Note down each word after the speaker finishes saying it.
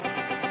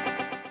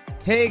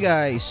Hey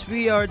guys,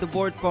 we are the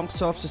Board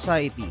Punks of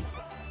Society.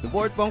 The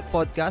Board Punk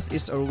podcast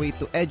is our way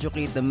to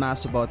educate the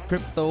mass about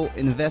crypto,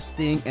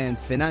 investing, and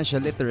financial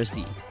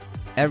literacy.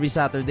 Every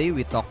Saturday,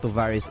 we talk to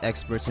various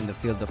experts in the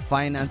field of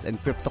finance and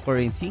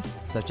cryptocurrency,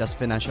 such as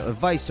financial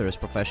advisors,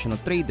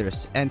 professional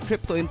traders, and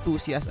crypto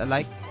enthusiasts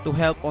alike, to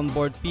help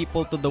onboard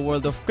people to the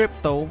world of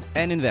crypto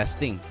and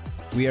investing.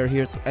 We are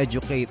here to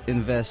educate,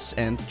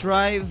 invest, and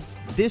thrive.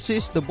 This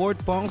is the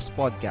Board Punks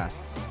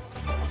podcast.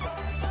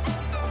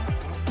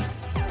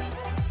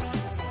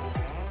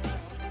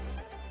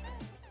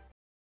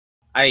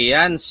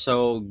 Ayan,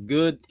 so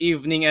good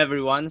evening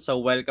everyone. So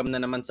welcome na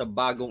naman sa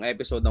bagong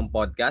episode ng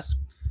podcast.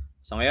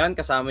 So ngayon,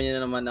 kasama niyo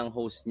na naman ang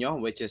host nyo,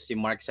 which is si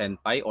Mark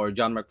Senpai or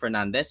John Mark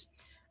Fernandez.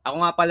 Ako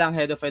nga pala ang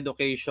Head of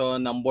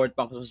Education ng Board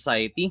Punk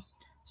Society.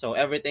 So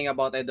everything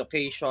about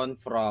education,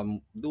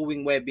 from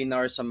doing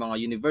webinars sa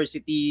mga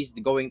universities,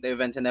 going to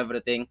events and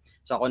everything.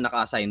 So ako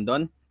naka-assign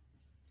doon.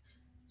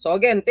 So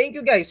again, thank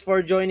you guys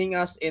for joining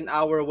us in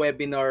our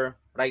webinar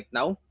right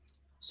now.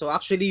 So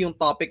actually yung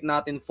topic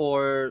natin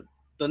for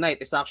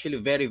tonight is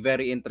actually very,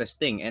 very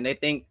interesting. And I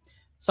think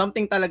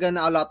something talaga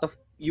na a lot of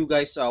you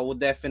guys would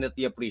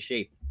definitely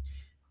appreciate.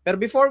 Pero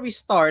before we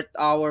start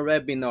our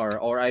webinar,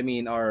 or I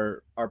mean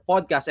our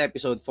podcast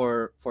episode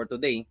for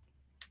today,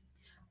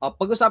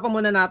 pag-usapan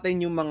muna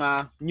natin yung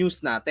mga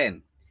news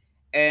natin.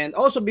 And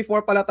also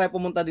before pala tayo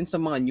pumunta din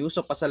sa mga news,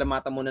 so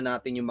pasalamatan muna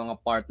natin yung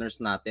mga partners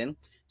natin.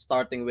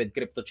 Starting with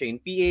CryptoChain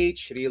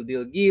PH, Real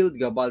Deal Guild,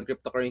 Gabal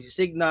Cryptocurrency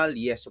Signal,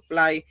 Yes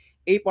Supply,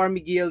 Ape Army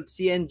Guild,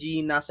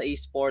 CNG, NASA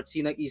Esports,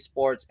 Sinag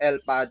Esports,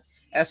 LPAD,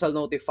 SL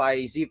Notify,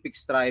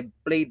 Zpix Tribe,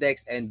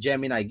 Playdex, and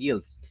Gemini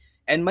Guild.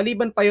 And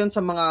maliban pa yon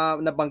sa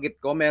mga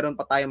nabanggit ko, meron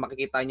pa tayong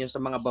makikita nyo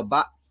sa mga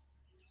baba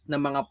ng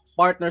mga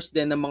partners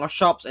din ng mga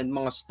shops and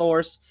mga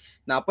stores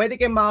na pwede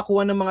kayong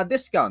makakuha ng mga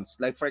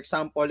discounts. Like for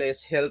example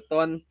is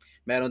Hilton,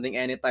 meron ding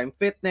Anytime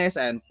Fitness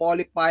and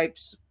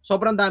Polypipes.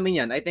 Sobrang dami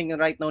niyan. I think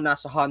right now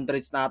nasa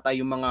hundreds na tayo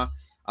yung mga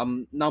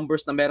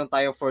numbers na meron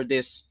tayo for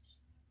this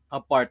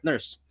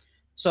partners.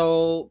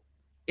 So,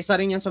 isa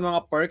rin yan sa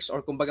mga perks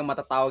or kumbaga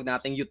matatawag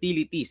nating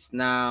utilities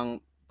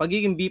ng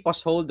pagiging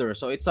BPOS holder.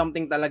 So, it's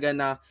something talaga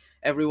na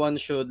everyone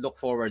should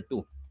look forward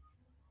to.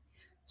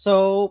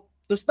 So,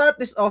 to start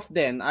this off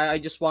then,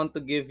 I just want to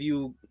give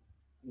you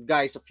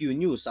guys a few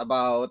news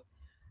about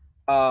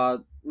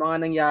mga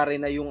nangyari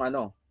na yung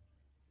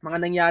mga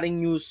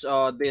nangyaring news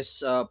this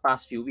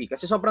past few weeks.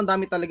 Kasi sobrang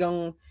dami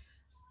talagang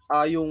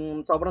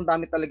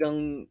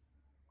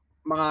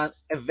mga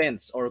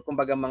events or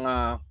kumbaga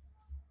mga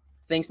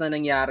things na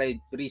nangyari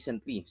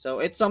recently.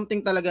 So it's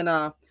something talaga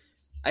na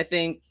I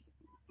think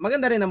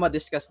maganda rin na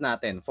ma-discuss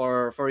natin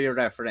for your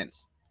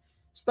reference.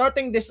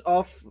 Starting this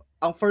off,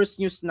 ang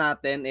first news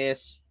natin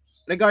is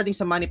regarding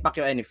sa Manny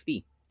Pacquiao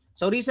NFT.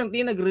 So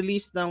recently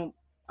nag-release ng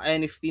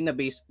NFT na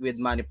based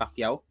with Manny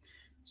Pacquiao.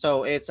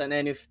 So it's an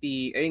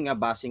NFT, ayun nga,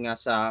 base nga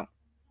sa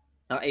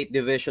 8th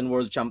Division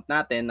World Champ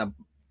natin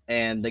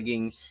and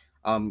naging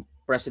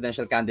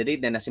presidential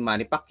candidate din na si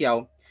Manny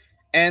Pacquiao.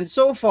 And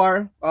so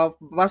far,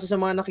 base sa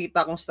mga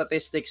nakita kong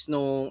statistics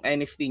nung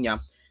NFT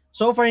niya,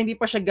 so far hindi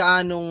pa siya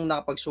gaanong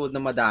nakapag-sold na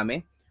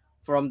madami.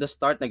 From the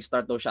start,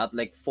 nag-start daw siya at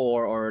like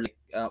 4 or like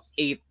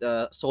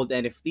 8 sold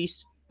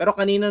NFTs. Pero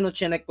kanina no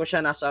chinek ko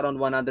siya, nasa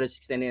around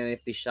 116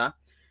 NFTs siya.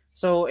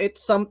 So it's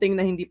something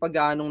na hindi pa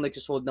gaanong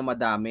nagsusold na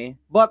madami.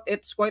 But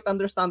it's quite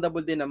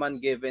understandable din naman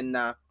given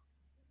na,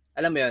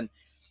 alam mo yun,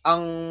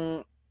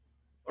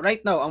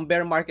 right now, ang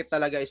bear market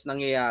talaga is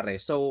nangyayari.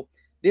 So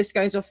these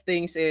kinds of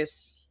things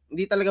is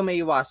hindi talaga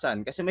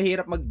maiiwasan kasi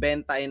mahirap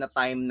magbenta in a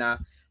time na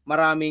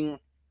maraming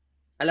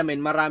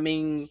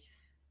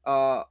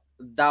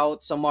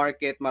doubt sa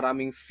market,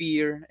 maraming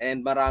fear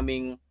and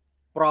maraming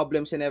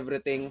problems and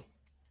everything.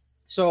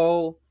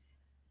 So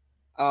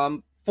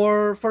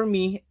for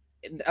me,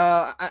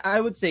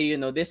 I would say,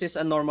 this is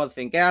a normal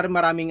thing. Kaya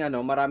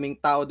maraming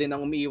tao din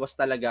ang umiiwas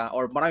talaga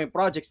or maraming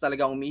projects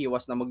talaga ang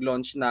umiiwas na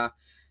mag-launch na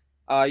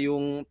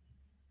yung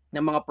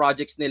mga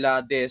projects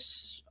nila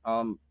this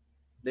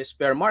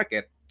bear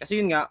market. Kasi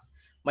yun nga,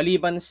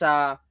 maliban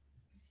sa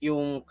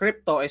yung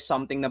crypto is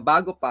something na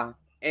bago pa,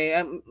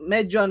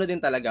 medyo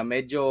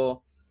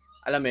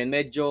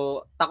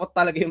takot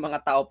talaga yung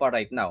mga tao pa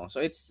right now.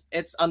 So it's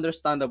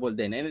understandable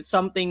din. And it's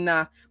something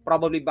na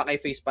probably baka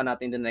i-face pa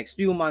natin in the next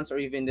few months or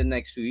even the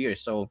next few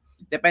years. So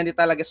depende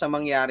talaga sa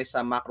mangyari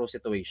sa macro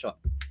situation.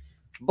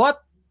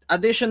 But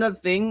additional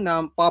thing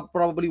na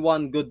probably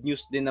one good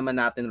news din naman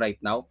natin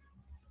right now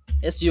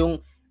is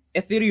yung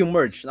Ethereum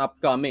merge na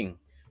upcoming.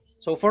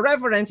 So for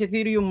reference,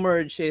 Ethereum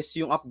merge is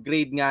yung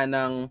upgrade nga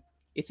ng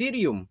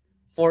Ethereum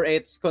for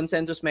its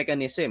consensus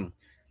mechanism.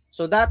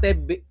 So dati,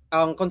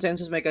 ang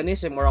consensus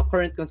mechanism or ang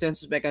current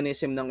consensus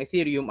mechanism ng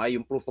Ethereum ay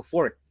yung proof of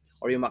work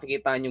or yung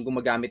makikita nyo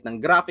gumagamit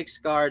ng graphics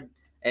card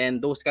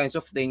and those kinds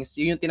of things.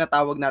 Yun yung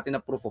tinatawag natin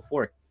na proof of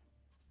work.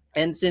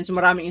 And since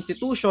maraming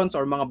institutions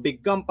or mga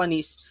big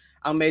companies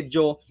ang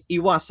medyo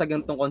iwas sa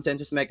ganitong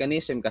consensus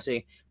mechanism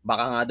kasi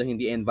baka nga daw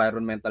hindi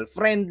environmental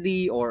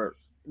friendly or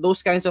those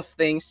kinds of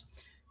things.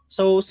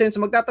 So since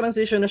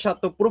magta-transition na siya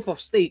to proof of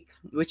stake,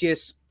 which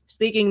is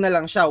staking na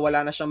lang siya,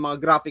 wala na siyang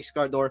mga graphics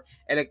card or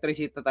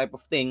electricity type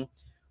of thing,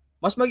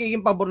 mas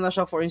magiging pabor na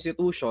siya for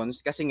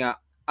institutions kasi nga,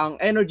 ang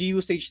energy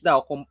usage daw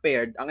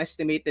compared, ang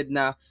estimated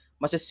na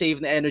masasave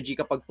na energy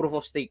kapag proof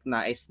of stake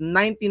na is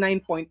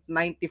 99.95%.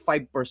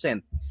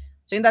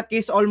 So in that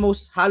case,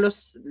 almost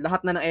halos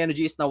lahat na ng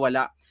energy is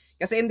nawala.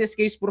 Kasi in this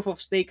case, proof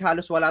of stake,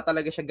 halos wala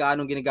talaga siya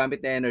gaano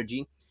ginagamit na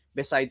energy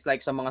besides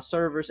like sa mga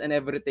servers and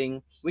everything,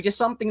 which is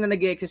something na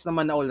nag-exist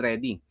naman na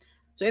already.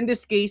 So in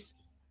this case,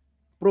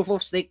 proof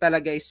of stake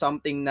talaga is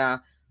something na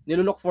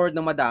nilulook forward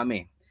ng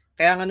madami.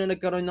 Kaya nga nung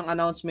nagkaroon ng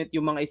announcement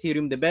yung mga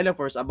Ethereum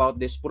developers about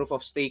this proof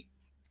of stake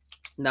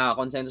na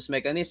consensus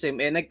mechanism,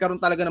 nagkaroon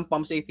talaga ng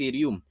pump sa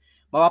Ethereum.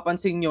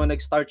 Mapapansin nyo,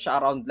 nag-start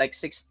siya around like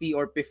 60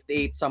 or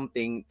 58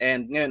 something,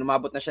 and ngayon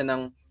umabot na siya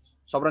ng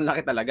sobrang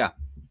laki talaga.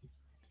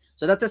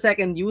 So that's the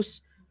second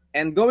news.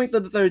 And going to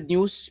the third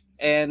news,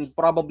 and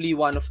probably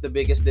one of the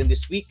biggest din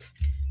this week.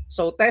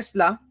 So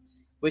Tesla,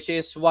 which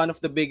is one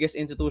of the biggest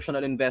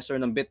institutional investor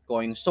ng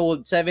Bitcoin,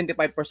 sold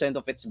 75%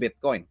 of its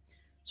Bitcoin.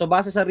 So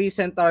base sa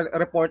recent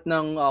report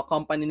ng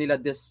company nila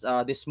this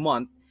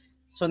month,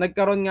 so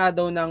nagkaroon nga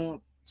daw ng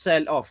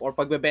sell-off or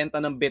pagbebenta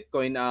ng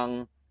Bitcoin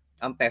ang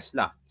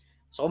Tesla.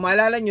 So kung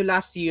maalala nyo,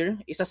 last year,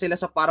 isa sila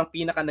sa parang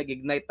pinaka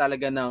nag-ignite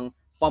talaga ng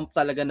pump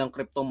talaga ng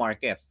crypto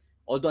market.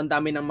 Although ang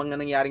dami ng mga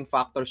nangyaring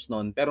factors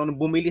noon, pero nung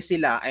bumili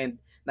sila and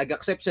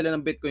nag-accept sila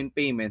ng Bitcoin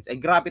payments,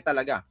 grabe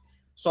talaga.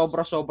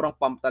 Sobrang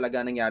pump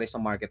talaga nangyari sa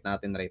market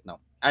natin right now.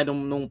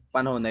 Nung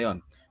panahon na yon.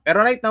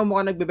 Pero right now,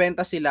 mukhang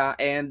nagbebenta sila,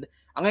 and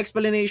ang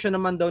explanation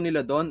naman daw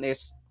nila doon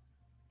is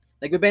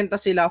nagbebenta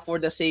sila for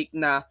the sake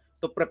na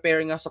to prepare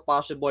nga sa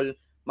possible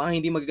mga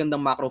hindi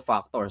magagandang macro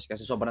factors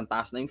kasi sobrang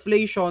taas na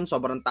inflation,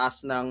 sobrang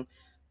taas ng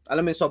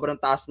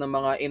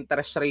mga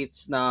interest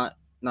rates na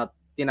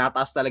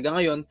tinataas talaga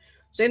ngayon.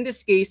 So in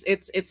this case,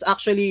 it's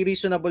actually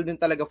reasonable din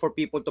talaga for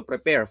people to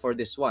prepare for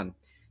this one.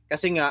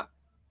 Kasi nga,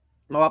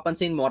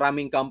 mapapansin mo,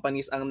 maraming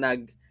companies ang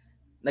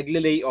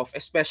nagle-lay off,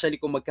 especially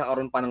kung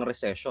magkakaroon pa ng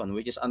recession,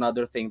 which is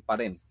another thing pa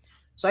rin.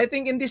 So I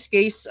think in this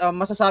case,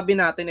 masasabi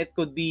natin it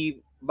could be,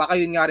 baka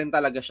yun nga rin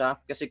talaga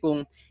siya. Kasi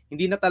kung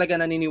hindi na talaga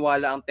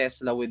naniniwala ang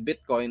Tesla with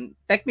Bitcoin,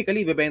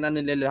 technically, bibenta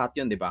nila lahat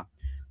yun, di ba?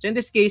 So in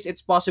this case,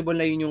 it's possible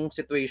na yun yung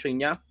situation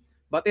niya.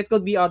 But it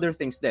could be other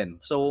things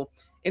then. So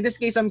in this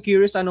case, I'm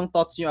curious anong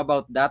thoughts nyo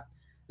about that.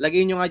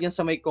 Lagay nyo nga dyan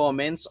sa may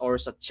comments or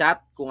sa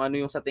chat kung ano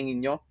yung sa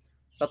tingin nyo.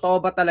 Totoo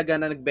ba talaga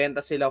na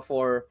nagbenta sila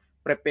for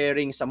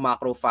preparing sa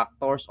macro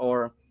factors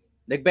or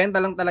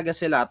nagbenta lang talaga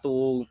sila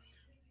to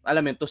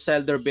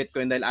sell their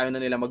Bitcoin dahil ayaw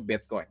na nila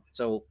mag-Bitcoin.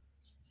 So,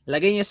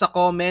 lagay nyo sa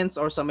comments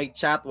or sa may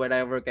chat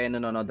wherever kayo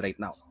nanonood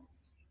right now.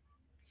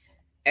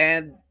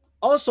 And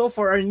also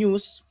for our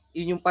news,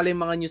 yun yung pala yung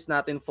mga news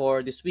natin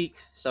for this week.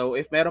 So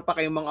if meron pa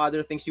kayong mga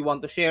other things you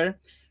want to share,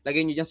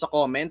 lagay nyo dyan sa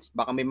comments.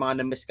 Baka may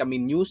mga na-miss kami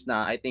news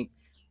na I think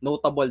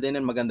notable din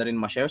and maganda rin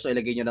ma-share. So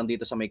ilagay nyo lang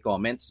dito sa may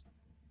comments.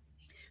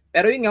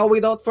 Pero yun nga,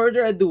 without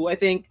further ado, I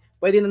think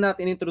pwede na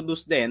natin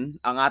introduce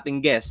din ang ating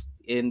guest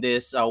in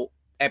this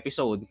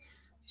episode.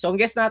 So ang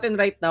guest natin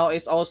right now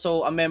is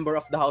also a member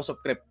of the House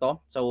of Crypto.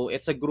 So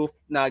it's a group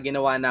na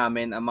ginawa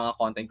namin ang mga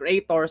content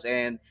creators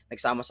and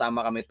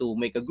nagsama-sama kami to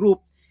make a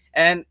group.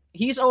 And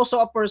he's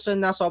also a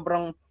person na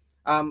sobrang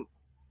ang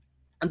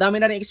dami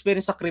na rin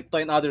experience sa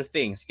crypto and other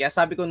things. Kaya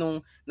sabi ko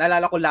nung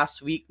naalala ko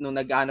last week nung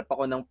naghahanap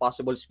ako ng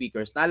possible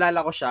speakers, naalala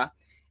ko siya,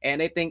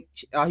 and I think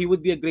he would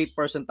be a great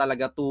person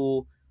talaga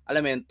to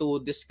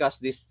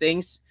discuss these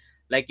things,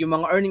 like yung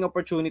mga earning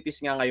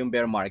opportunities nga ngayong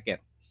bear market.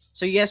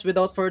 So yes,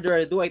 without further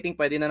ado, I think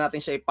pwede na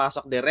natin siya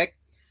ipasok direct.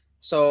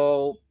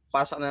 So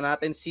pasok na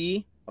natin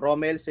si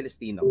Romel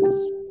Celestino.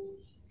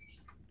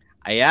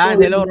 Ayan,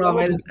 hello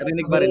Romel,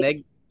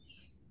 rinig.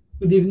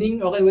 Good evening,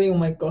 okay ba yung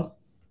mic ko?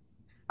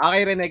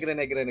 Okay, rinig.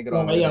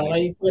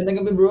 Okay. Magandang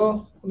gabi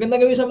bro.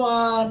 Magandang gabi sa mga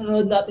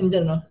nanonood natin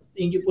dyan. No?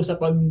 Thank you po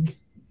sa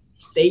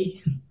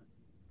pag-stay.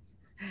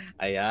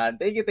 Ayan,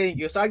 thank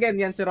you. So again,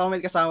 yan si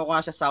Romel, kasama ko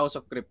nga siya sa House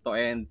of Crypto,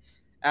 and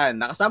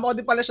nakasama ko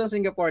din pala siya sa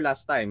Singapore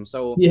last time.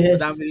 So,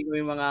 madami din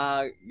yung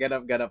mga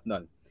ganap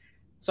nun.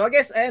 So I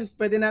guess, and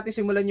pwede natin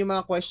simulan yung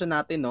mga question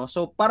natin, no?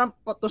 So parang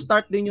to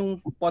start din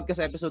yung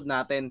podcast episode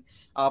natin,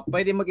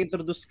 pwede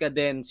mag-introduce ka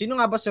din. Sino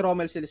nga ba si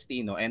Romel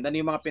Celestino and ano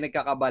yung mga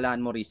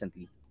pinagkakabalahan mo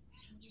recently?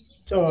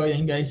 So,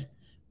 yan guys.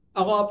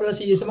 Ako nga pala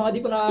sa mga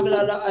di pa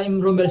nakakilala, I'm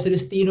Romel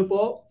Celestino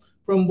po,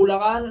 from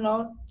Bulacan,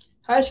 no?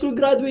 High school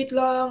graduate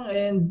lang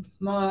and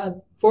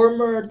mga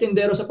former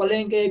tindero sa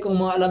palengke. Kung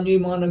mga alam nyo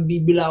yung mga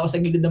nagbibila ako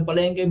sa gilid ng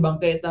palengke,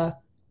 bangketa,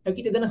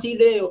 nagkitida ng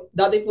sili.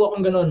 Dati po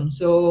akong ganun.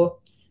 So,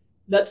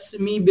 that's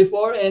me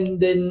before, and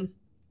then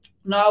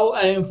now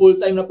I'm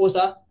full-time na po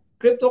sa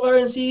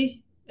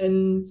cryptocurrency,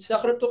 and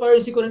sa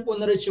cryptocurrency ko rin po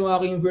na-reach yung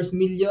aking first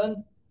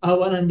million.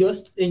 Awa ng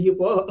Diyos. Thank you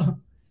po.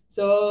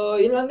 So,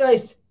 yun lang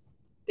guys.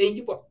 Thank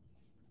you po.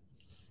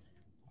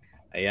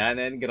 Ayan,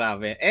 and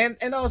grabe. And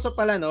also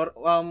pala, no,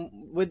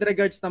 with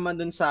regards naman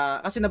dun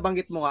sa, kasi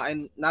nabanggit mo nga,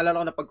 and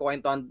naalala ko na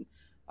pagkukwentuhan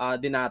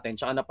din natin,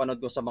 tsaka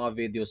napanood ko sa mga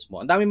videos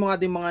mo. Ang dami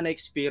mga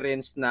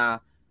na-experience na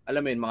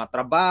alam mo yun, mga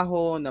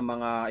trabaho, na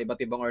mga iba't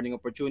ibang earning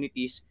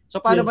opportunities. So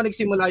paano ba Yes.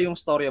 nagsimula yung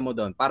storya mo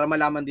doon? Para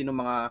malaman din ng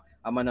mga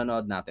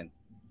manonood natin.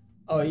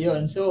 Oh,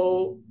 yun.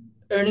 So,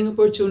 earning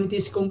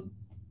opportunities kung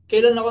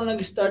kailan ako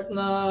nag-start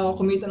na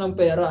kumita ng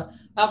pera.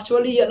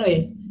 Actually,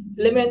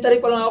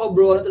 elementary pa lang ako,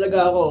 bro. Ano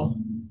talaga ako?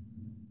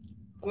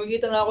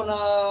 Kumikita na ako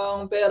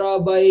ng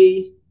pera by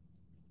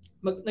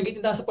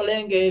nagtitinda sa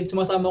palengke,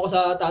 sumasama ako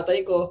sa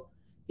tatay ko.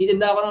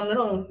 Titinda ako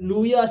ng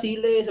luya,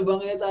 sile, sa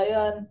bangketa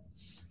yan.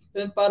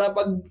 Then para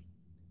pag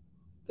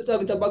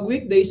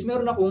weekdays,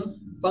 meron akong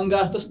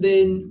panggastos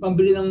din,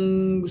 pambili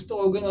ng gusto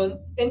ko, gano'n.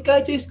 And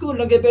kahit sa school,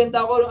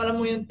 nagbebenta ako, alam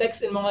mo yung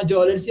text and mga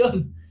jolens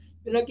yun.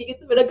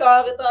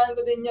 Pinagkakakitaan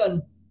ko din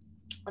yun.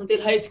 Until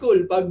high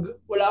school, pag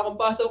wala akong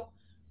pasok,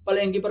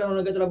 palengke pa rin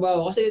ako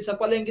nagtatrabaho. Kasi sa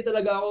palengke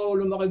talaga ako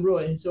lumaki,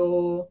 bro eh. So,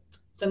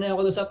 sanay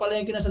ako doon sa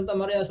palengke na Santa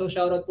Maria. So,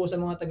 shoutout po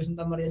sa mga taga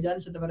Santa Maria dyan,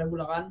 Santa Maria,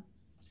 Bulacan.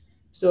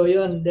 So,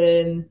 yun.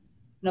 Then,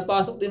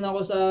 napasok din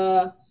ako sa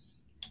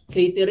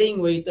catering,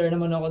 waiter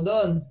naman ako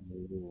doon.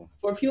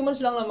 For few months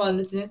lang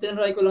naman,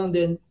 tinry ko lang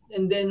din.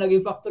 And then,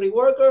 naging factory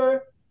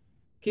worker,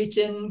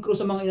 kitchen crew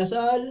sa mga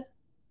inasal,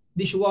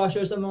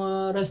 dishwasher sa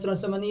mga restaurants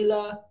sa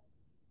Manila.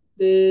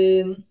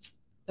 Then,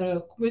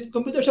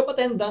 computer shop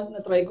attendant,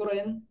 na-try ko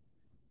rin.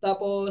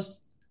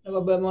 Tapos,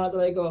 nababa mga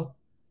na-try ko.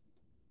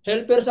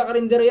 Helper sa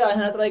karinderya,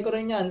 na-try ko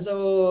rin yan.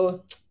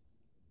 So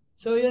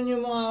yun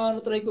yung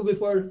mga na-try ko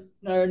before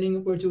na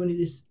earning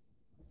opportunities.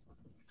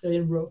 So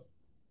yun, bro.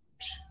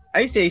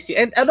 I see.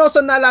 And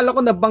also, naalala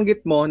ko,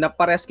 nabanggit mo na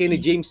pares kayo ni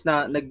James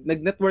na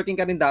nag-networking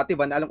ka rin dati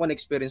ba? Alam ko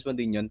na-experience mo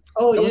din yun.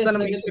 Oh, Kamusta yes.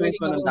 naman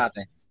experience mo nun dati?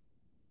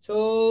 So,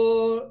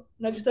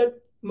 nag-start,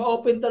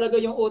 ma-open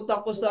talaga yung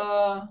utak ko sa,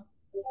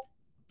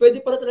 pwede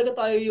pala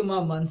talaga tayo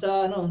yumaman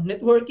sa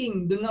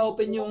networking. Doon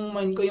na-open yung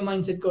mind ko, yung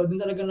mindset ko. Doon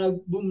talaga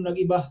nag-boom,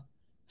 nag-iba.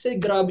 Kasi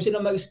grabe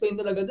sila mag-explain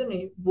talaga doon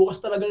eh. Bukas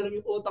talaga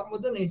yung utak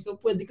mo doon eh. So,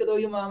 pwede ka daw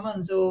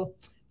yumaman. So,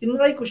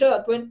 tinry ko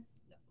siya.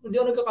 Hindi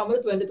ako nagkakamali,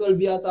 2012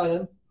 yata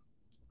yan.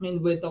 May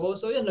invite ako.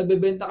 So, yun,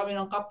 nagbebenta kami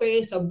ng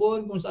kape,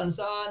 sabon, kung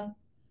saan-saan.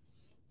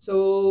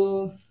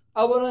 So,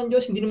 awa ng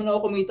Diyos, hindi naman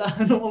ako kumita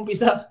nung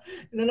umpisa.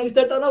 Nung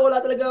nag-start ako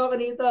wala talaga ako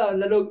kanita.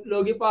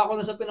 Logi pa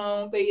ako na sa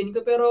pinang-pay-in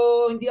ko.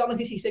 Pero hindi ako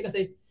nagsisisi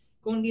kasi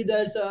kung hindi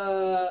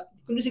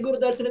siguro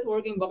dahil sa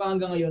networking, baka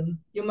hanggang ngayon,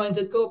 yung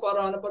mindset ko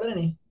para pa rin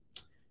eh.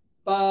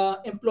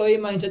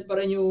 Pa-employee mindset pa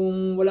rin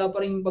yung wala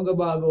pa rin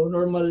pagbabago,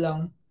 normal lang.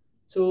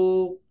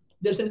 So,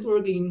 dahil sa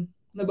networking,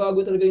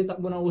 nabago talaga yung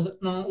takbo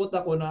ng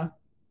utak ko na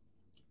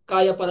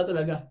kaya pala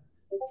talaga.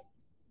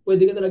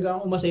 Pwede ka talaga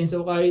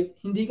umasenso kahit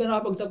hindi ka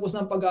nakapagtapos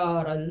ng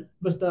pag-aaral.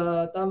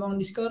 Basta tamang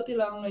diskarte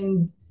lang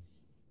and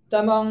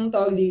tamang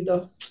tawag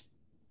dito,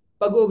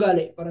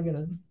 pag-uugali, parang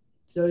gano'n.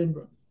 So, yun,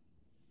 bro.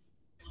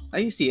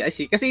 I see.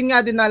 Kasi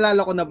nga din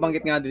naalala ko,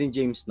 nabanggit nga din ni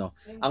James, no?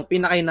 Ang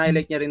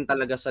pinaka-highlight niya rin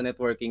talaga sa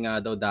networking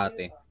daw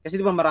dati. Kasi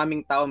di ba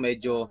maraming tao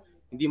medyo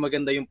hindi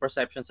maganda yung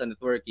perception sa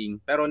networking.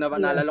 Pero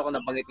naalala ko,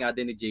 nabanggit nga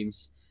din ni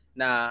James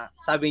na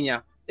sabi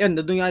niya, yun,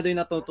 doon nga din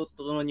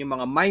natutunan yung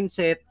mga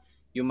mindset,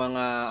 yung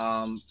mga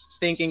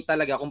thinking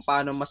talaga kung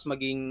paano mas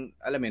maging,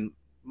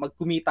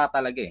 magkumita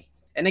talaga eh.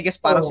 And I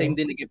guess parang same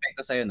din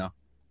nag-epekto sa'yo, no?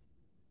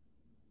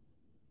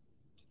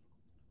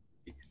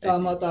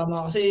 Tama.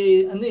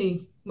 Kasi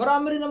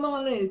marami rin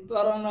naman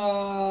parang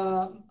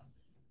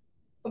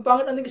ang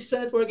pangit natin kasi sa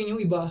networking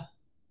yung iba.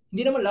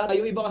 Hindi naman lahat.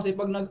 Yung iba kasi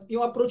pag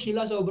yung approach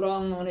nila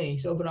sobrang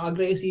sobrang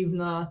aggressive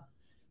na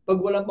pag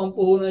walang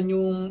pampuhunan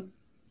yung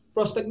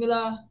prospect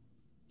nila,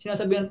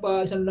 sinasabihan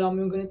pa, isang lang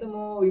yung ganito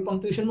mo, yung pang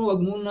tuition mo,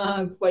 wag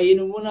muna,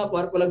 painom muna,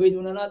 para palagawin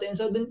muna natin.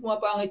 So, dun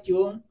pumapangit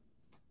yung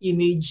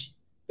image.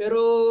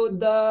 Pero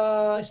the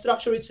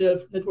structure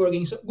itself,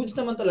 networking, so goods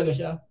naman talaga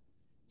siya.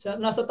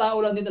 Nasa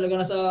tao lang din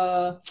talaga,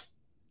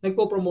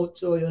 nagpo-promote.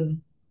 So, yun.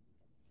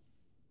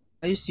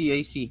 I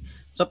see.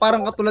 So,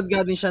 parang katulad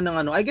nga din siya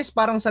ng I guess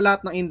parang sa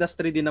lahat ng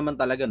industry din naman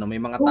talaga, no?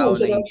 May mga tao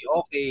na hindi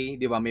okay,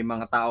 di ba? May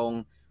mga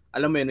taong,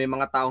 may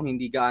mga taong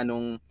hindi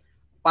gaanong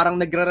parang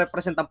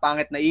nagre-represent ang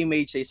pangit na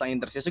image sa isang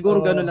industry.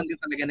 Siguro ganun lang din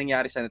talaga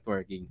nangyari sa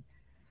networking.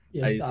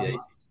 Yes, I see.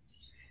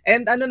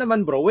 And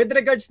naman bro, with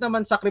regards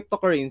naman sa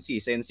cryptocurrency,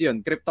 since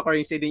yun,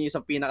 cryptocurrency din yung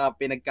isang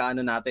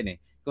pinagkaano natin eh,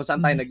 kung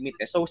saan tayo nag-meet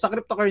eh. So sa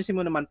cryptocurrency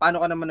mo naman,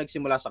 paano ka naman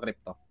nagsimula sa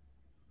crypto?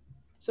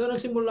 So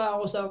nagsimula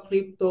ako sa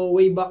crypto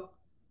way back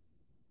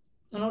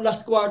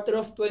last quarter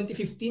of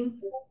 2015.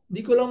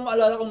 Di ko lang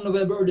maalala kung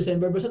November or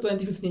December, basta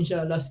 2015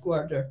 siya, last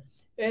quarter.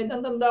 And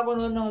ang tanda ko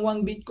noon ng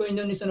 1 Bitcoin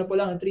noon isa na pa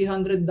lang,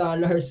 $300.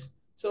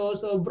 So,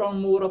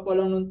 sobrang mura pa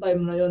lang noong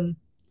time na yon.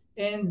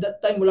 And that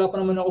time, wala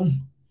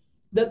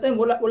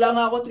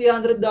nga akong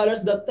 $300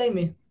 that time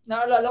eh.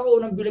 Naalala ko,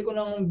 unang bili ko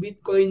ng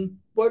Bitcoin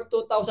for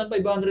 2,500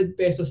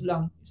 pesos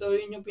lang. So,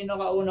 yun yung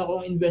pinakauna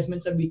kong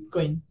investment sa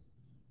Bitcoin.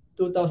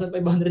 2,500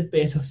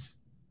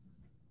 pesos.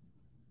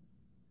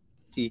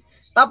 See.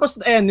 Tapos,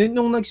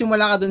 nung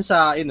nagsimula ka dun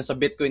sa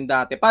Bitcoin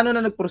dati, paano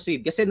na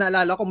nag-proceed? Kasi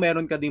naalala ko,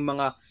 meron ka din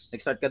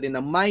nag-start ka din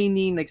ng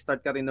mining,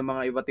 nag-start ka rin ng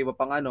mga iba't iba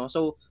pang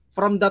So,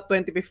 from that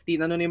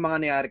 2015, ano na yung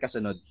mga nangyari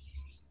kasunod?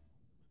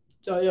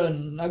 So,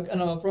 yun.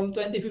 From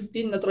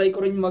 2015, na-try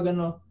ko rin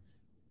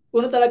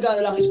una talaga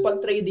lang,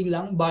 spot trading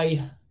lang, buy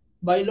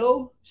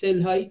low,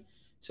 sell high.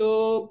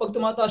 So, pag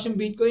tumataas yung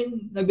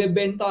Bitcoin,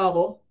 nagbebenta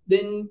ako.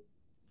 Then,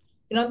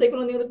 inantay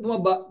ko lang din ulit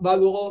bumaba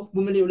bago ko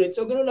bumili ulit.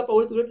 So, ganun lang,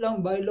 paulit-ulit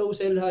lang, buy low,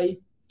 sell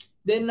high.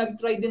 Then,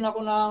 nag-try din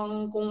ako ng,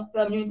 kung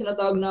alam nyo yung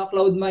tinatawag na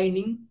cloud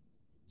mining.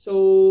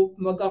 So,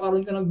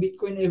 magkakaroon ka ng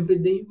Bitcoin every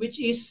day, which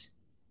is,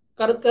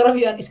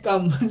 karamihan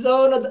scam.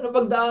 So,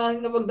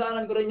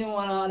 napagdaanan ko rin yung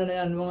mga,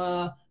 mga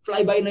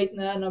fly-by-night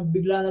na yan, na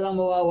bigla na lang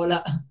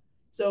mawawala.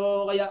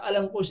 So, kaya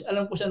alam ko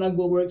siya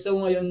nagwo-work. So,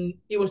 ngayon,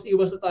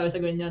 iwas-iwas na tayo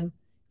sa ganyan.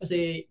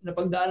 Kasi,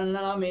 napagdaanan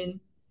na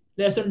namin,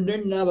 lesson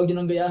learned na, wag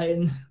yun ang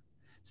gayahin.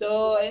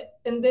 So,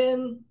 and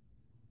then,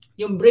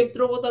 yung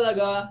breakthrough ko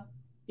talaga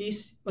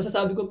is,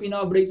 masasabi ko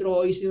pinaka-breakthrough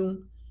ko is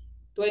yung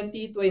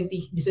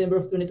 2020, December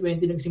of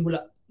 2020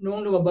 nagsimula.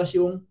 Nung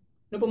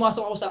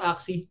pumasok ako sa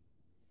Axie,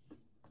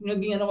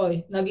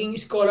 naging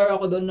scholar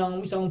ako doon ng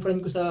isang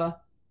friend ko sa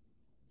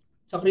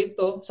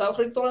crypto. Sa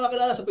crypto ko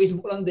nakilala, sa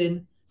Facebook lang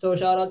din. So,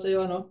 shoutout sa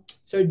iyo,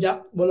 Sir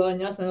Jack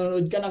Boloñas,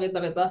 nanonood ka, nakita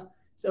kita.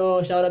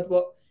 So, shoutout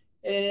po.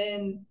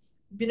 And,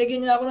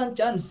 binigyan niya ako ng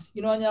chance.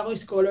 Ginawa niya ako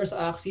scholar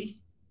sa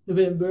Axie,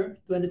 November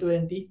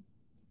 2020.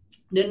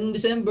 Then,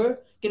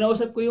 December,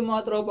 kinausap ko yung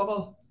mga tropa ko.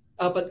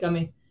 4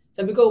 kami.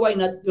 Sabi ko, why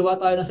not? Gawa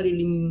tayo ng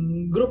sariling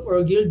group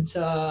or guild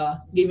sa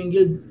gaming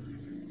guild.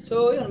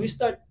 So, yun, we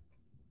start.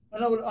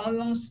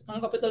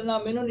 Ang capital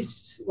namin nun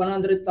is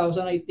 100,000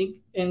 I think,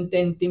 and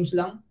 10 teams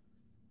lang.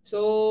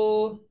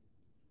 So,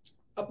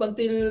 up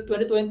until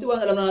 2021,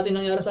 alam na natin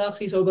nangyari sa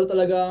Axie. Sobrang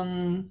talagang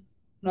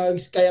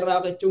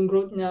nag-skyrocket yung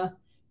growth niya.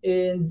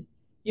 And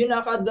yun,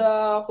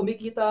 kada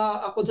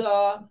kumikita ako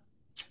sa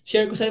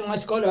share ko sa mga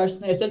scholars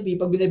na SLP,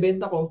 pag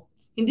binibenta ko,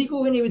 hindi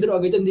ko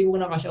wini-withdraw agad, hindi ko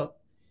na-cash out.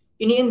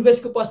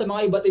 Ini-invest ko pa sa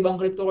mga iba't ibang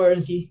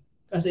cryptocurrency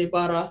kasi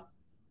para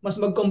mas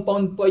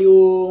mag-compound pa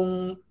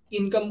yung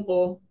income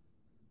ko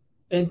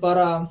and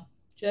para,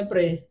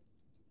 syempre,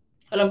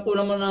 alam ko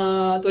naman na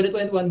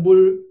 2021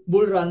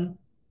 bull run,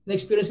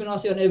 na-experience ko na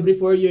kasi yun, every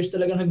 4 years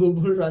talaga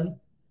nag-bull run.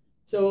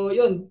 So,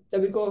 yun,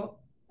 sabi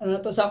ko,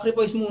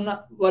 sacrifice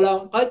muna.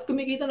 Kahit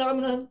kumikita na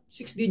kami ng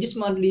 6 digits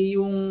monthly,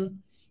 yung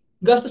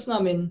gastos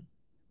namin,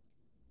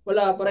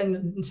 wala pa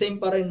rin, same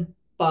pa rin,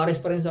 pares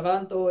pa rin sa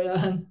kanto,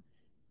 yan.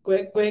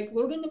 Kwek,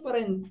 puro ganyan pa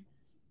rin.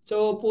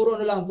 So, puro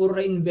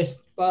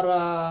reinvest para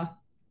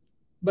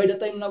by the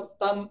time na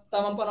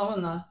tamang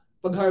panahon na,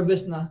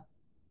 pag-harvest na,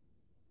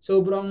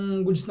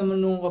 sobrang goods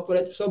naman nung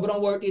kapalit. Sobrang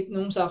worth it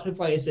nung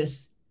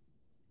sacrifices.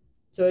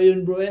 So,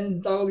 yun bro.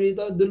 And tawag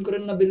dito, dun ko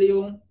rin nabili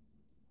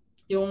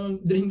yung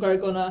dream car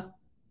ko na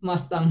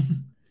Mustang.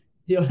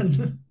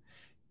 Yun.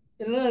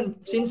 Yun,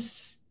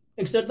 since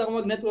nag-start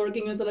ako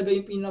mag-networking, yun talaga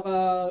yung pinaka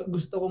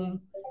gusto kong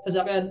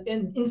sasakyan.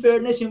 And in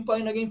fairness, yung pa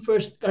yung naging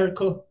first car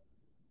ko.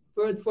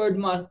 Ford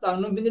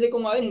Mustang. Nung binili ko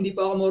nga yun, hindi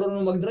pa ako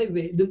marunong mag-drive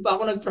eh. Doon pa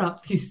ako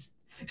nag-practice.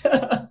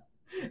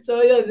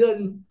 So,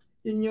 yun.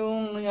 Yun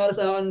yung nangyari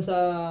sa akin sa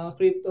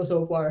crypto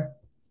so far.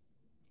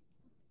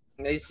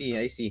 I see.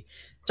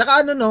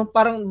 Tsaka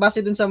parang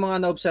base dun sa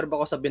mga na-observe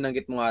ko sa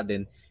binanggit mo nga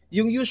din,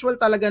 yung usual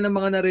talaga ng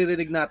mga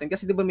naririnig natin,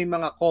 kasi di ba may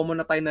mga common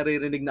na tayo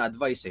naririnig na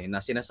advice na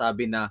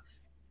sinasabi na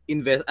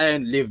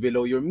live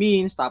below your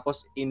means,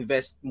 tapos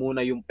invest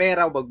muna yung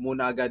pera, wag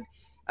muna agad,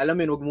 alam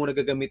mo yun, wag muna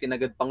gagamitin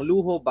agad pang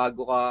luho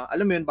bago ka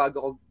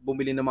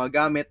bumili ng mga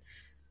gamit.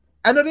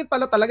 Ano rin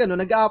pala talaga,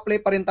 nag-a-apply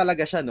pa rin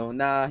talaga siya,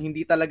 na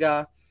hindi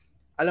talaga,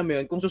 alam mo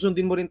yun, kung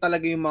susundin mo rin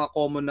talaga yung mga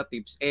common na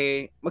tips,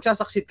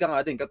 magsasucceed ka nga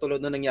din, katulad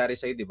na nangyari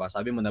sa'yo, di ba?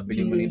 Sabi mo,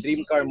 nabili mo yung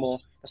dream car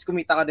mo, tapos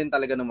kumita ka din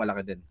talaga ng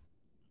malaki din.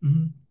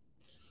 Mm-hmm.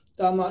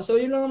 Tama. So,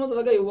 yun lang naman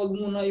talaga, wag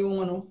muna yung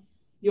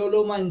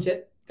YOLO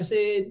mindset.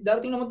 Kasi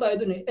darating naman tayo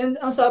dun eh.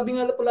 And ang sabi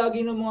nga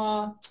palagi ng mga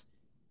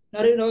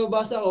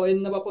nababasa ko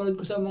and napapanood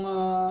ko sa mga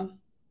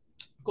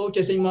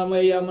coaches yung mga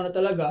mayayaman na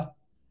talaga,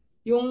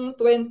 yung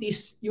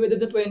 20s, yung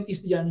edad na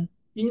 20s dyan,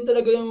 yun yung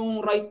talaga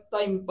yung right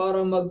time para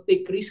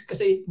mag-take risk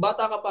kasi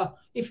bata ka pa.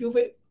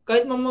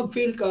 Kahit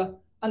mag-fail ka,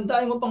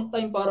 andain mo pang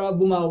time para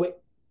bumawi.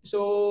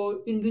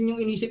 So, yun din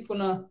yung inisip ko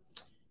na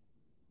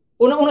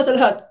unang-una sa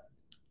lahat,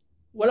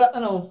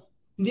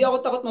 hindi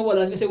ako takot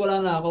mawalan kasi wala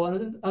na ako.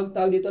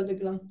 Tawag dito,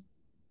 lang.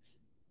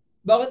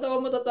 Bakit ako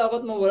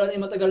matatakot mawalan?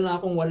 Matagal na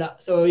akong wala.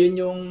 So, yun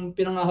yung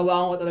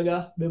pinangahawakan ko talaga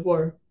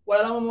before.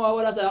 Wala namang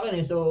mawawala sa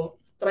akin eh. So,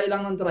 try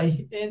lang ng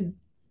try. And,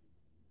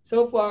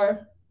 so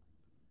far,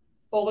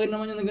 okay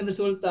naman yung naging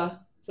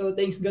resulta. So,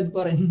 thanks God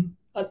pa rin.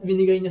 At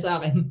binigay niya sa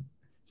akin.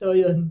 So,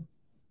 yun.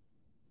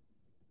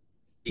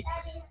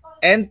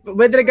 And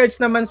with regards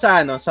naman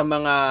sa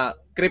mga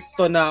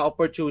crypto na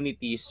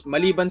opportunities,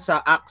 maliban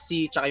sa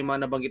Axie tsaka yung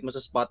mga nabanggit mo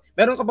sa spot,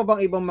 meron ka pa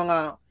bang ibang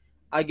mga,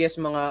 I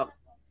guess, mga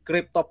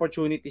crypto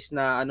opportunities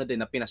na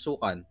na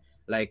pinasukan?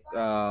 Like,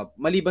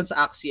 maliban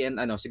sa Axie and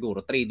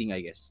siguro, trading, I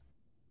guess.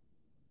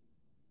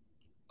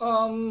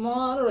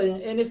 Mga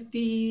NFT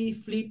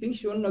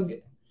flippings yun,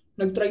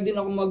 nag-try din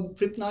ako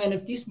mag-flip ng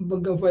NFTs,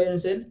 mag-buy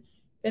and sell.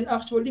 And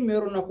actually,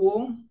 meron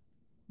akong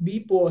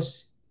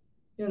BPOS.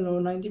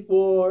 94.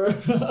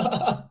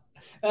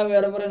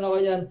 Meron pa rin ako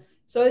yan.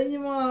 So, yun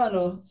yung mga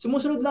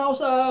sumusunod lang ako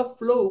sa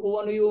flow kung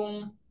ano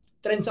yung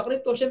trend sa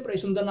crypto, syempre,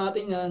 sundan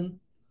natin yan.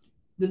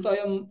 Doon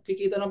tayo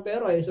kikita ng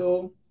pera eh.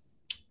 So,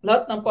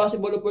 lahat ng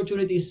possible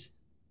opportunities,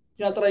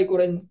 tinatry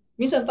ko rin.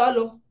 Minsan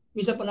talo,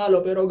 minsan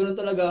panalo, pero ganun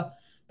talaga.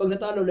 Pag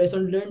natalo,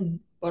 lesson learned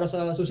para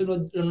sa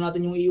susunod lang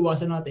natin yung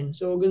iiwasan natin.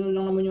 So, ganun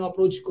lang naman yung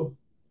approach ko.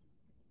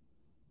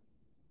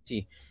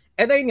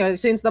 And ayun nga,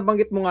 since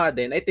nabanggit mo nga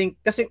din, I think,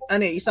 kasi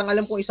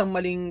alam kong isang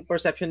maling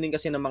perception din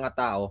kasi ng mga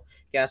tao,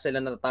 kaya sila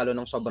natatalo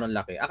ng sobrang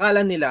laki.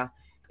 Akala nila,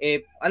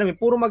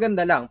 puro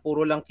maganda lang,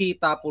 puro lang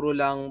kita, puro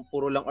lang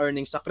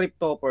earnings sa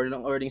crypto, puro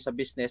lang earnings sa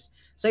business.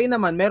 Sa'yo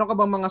naman, meron ka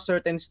bang mga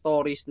certain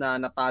stories na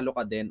natalo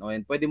ka din?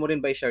 And pwede mo rin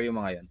ba i-share yung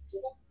mga yun?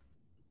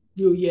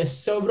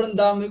 Yes, sobrang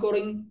dami ko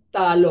rin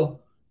talo.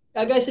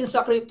 Kaya guys,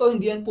 sa crypto,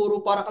 hindi yan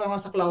puro para ka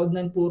lang sa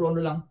Cloud9, puro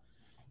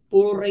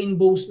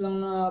rainbows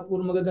lang na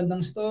puro magagandang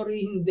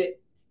story, hindi.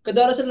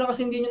 Kadalasan lang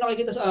kasi hindi nyo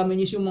nakikita sa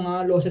amin is yung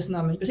mga losses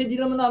namin. Kasi hindi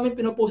naman namin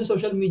pinopost sa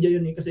social media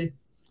yun eh. Kasi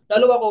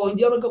lalo ako,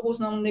 hindi ako nagka-post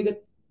ng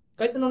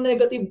kahit anong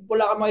negative,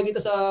 wala kang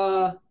makikita sa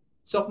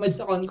SockMeds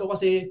account ko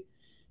kasi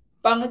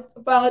pangit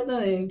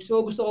na eh.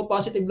 So gusto ko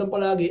positive lang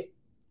palagi.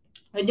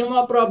 And yung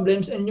mga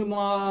problems and yung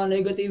mga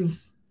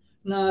negative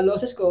na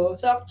losses ko,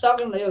 sa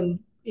akin na yun.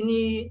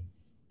 Iniisip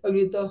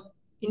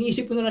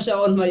ko na siya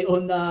on my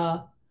own na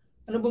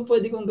ano bang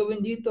pwede kong gawin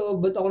dito?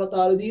 Ba't ako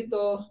natalo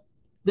dito?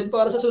 Then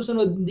para sa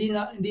susunod, hindi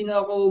na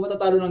ako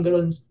matatalo ng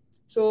gano'n.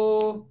 So,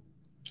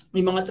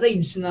 may mga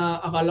trades na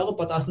akala ko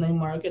pataas na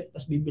yung market,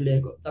 tapos bibili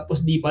ko.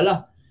 Tapos di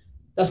pala.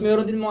 Tapos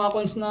meron din mga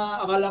coins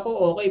na akala ko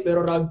okay, pero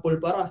rug pull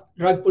pala.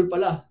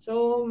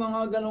 So,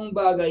 mga ganong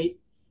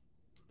bagay.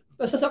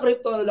 Basta sa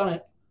crypto lang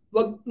eh.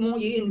 Wag mong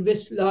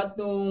i-invest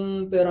lahat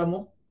ng pera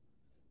mo.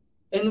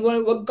 And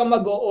wag ka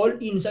mag-all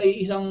in sa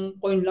isang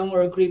coin lang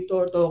or crypto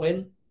or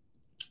token.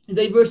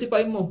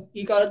 Diversify mo,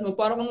 ikalat mo,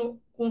 para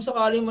kung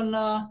sakali man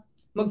na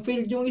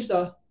mag-fail yung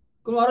isa,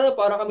 kumara na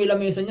para kami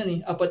lamesa niyan eh,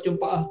 4 yung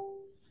paa.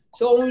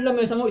 So kung yung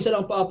lamesa mo, isa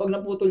lang paa, pag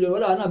naputol yun,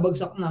 wala na,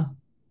 bagsak na.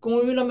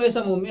 Kung yung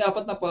lamesa mo, may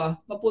 4 na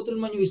paa, maputol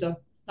man yung isa,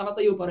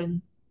 nakatayo pa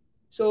rin.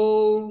 So,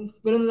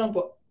 ganoon lang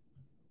po.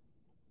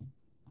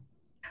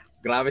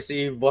 Grabe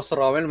si Boss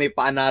Romel, may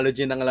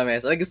pa-analogy ng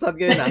lamesa. Nagustuhan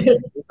ko yun ha.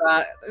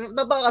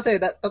 Totoo kasi,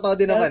 totoo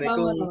din naman eh.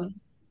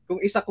 Kung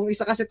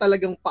isa kasi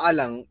talagang paa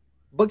lang,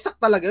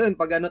 bagsak talaga yun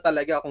pag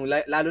talaga, kung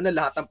lalo na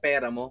lahat ng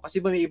pera mo. Kasi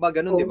ba may iba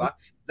ganun, di ba?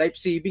 Life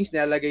savings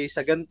nilalagay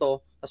sa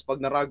ganito, tapos pag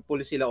na-rug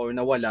pull sila or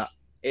nawala,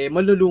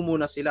 malulumo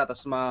na sila,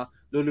 tapos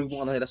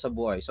malulubong na sila sa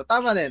buhay. So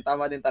tama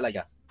din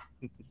talaga.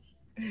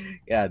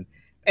 Yan.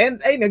 And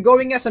ayun,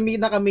 going nga sa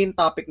main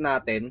topic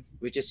natin,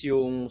 which is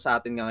yung sa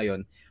atin nga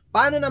ngayon.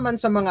 Paano naman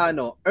sa mga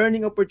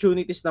earning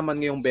opportunities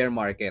naman ngayong bear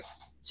market?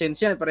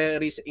 Since yan,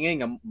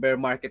 ngayon, bear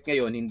market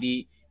ngayon,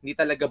 hindi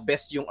talaga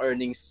best yung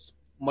earnings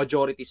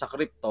majority sa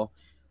crypto.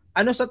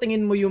 Ano sa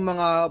tingin mo yung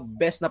mga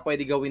best na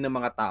pwede gawin ng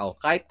mga tao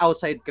kahit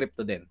outside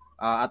crypto din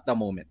at the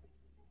moment?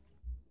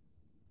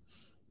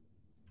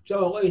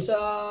 So okay, sa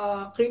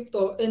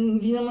crypto, and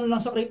hindi naman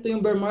lang sa crypto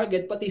yung bear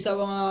market, pati sa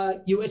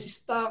mga US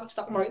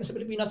stock market sa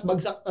Pilipinas,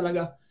 bagsak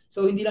talaga.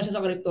 So hindi lang siya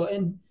sa crypto.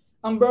 And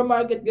ang bear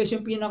market guys,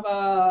 yung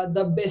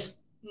the best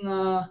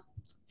na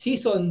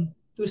season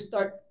to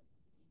start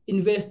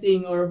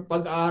investing or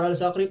pag-aaral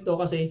sa crypto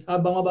kasi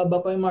habang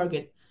mababa pa yung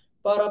market,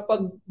 para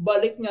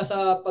pagbalik niya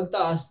sa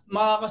pagtaas,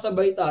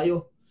 makakasabay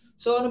tayo.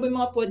 So ano ba yung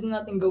mga pwede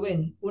natin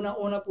gawin?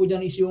 Unang-una po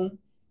dyan is yung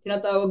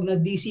tinatawag na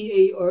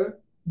DCA or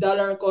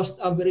dollar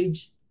cost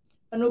average.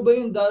 Ano ba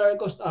yung dollar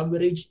cost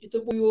average?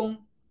 Ito po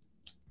yung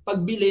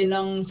pagbili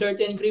ng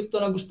certain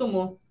crypto na gusto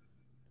mo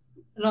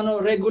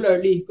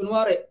regularly.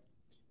 Kunwari,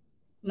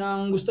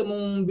 nang gusto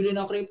mong bilhin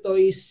ng crypto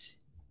is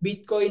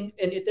Bitcoin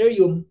and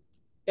Ethereum,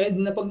 and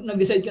pag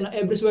nag-decide ka na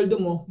every sweldo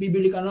mo,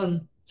 bibili ka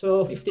nun.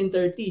 So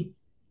 15-30.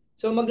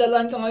 So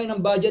maglalaan ka ngayon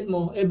ng budget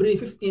mo every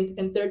 15th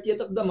and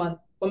 30th of the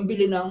month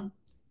pambili ng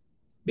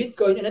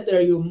Bitcoin and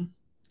Ethereum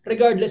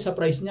regardless sa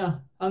price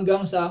niya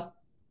hanggang sa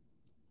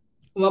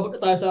umabot na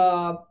tayo sa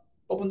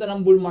papunta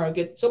ng bull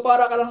market. So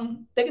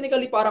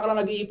technically para ka lang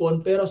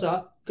nag-iipon pero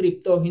sa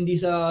crypto, hindi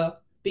sa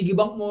piggy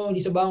bank mo,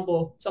 hindi sa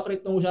bangko, sa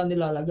crypto mo siya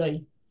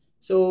nilalagay.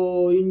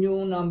 So yun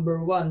yung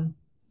number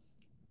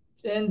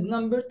 1. And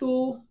number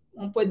 2,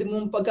 ang pwede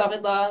mong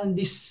pagkakitaan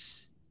this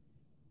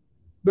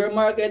bear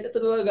market,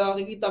 ito talaga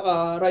kikita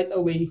ka right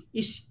away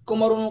is kung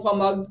marunong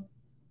ka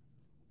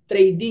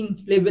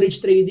trading,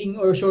 leverage trading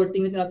or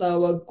shorting na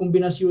tinatawag kung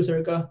binas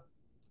user ka.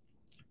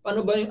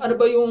 Ano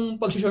ba yung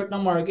pag-short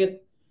ng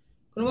market?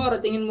 Kunwari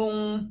tingin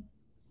mong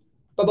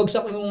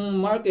pabagsak yung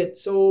market,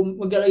 so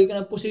maglalagay ka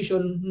ng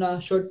position na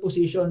short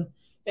position.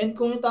 And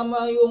kung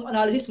tama yung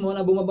analysis mo na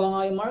bumaba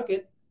nga yung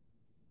market,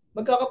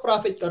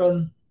 magkaka-profit ka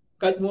ron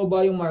kahit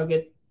bumaba yung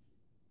market.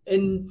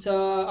 And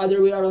sa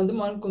other way around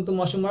naman, kung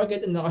tumaas yung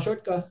market and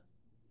naka-short ka,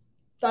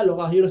 talo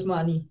ka, you lose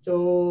money.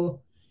 So,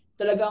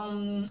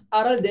 talagang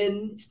aral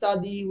din,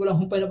 study,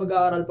 walang humpay na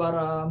pag-aaral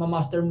para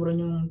ma-master mo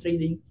rin yung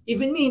trading.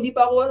 Even me, hindi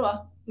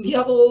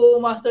ako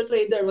master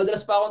trader.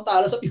 Madalas pa akong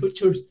talo sa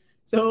futures.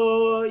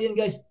 So, yun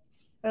guys.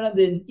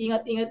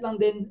 Ingat-ingat lang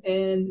din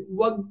and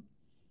wag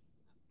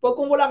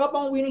kung wala ka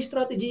pang winning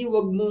strategy,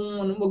 wag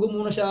mo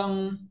muna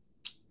siyang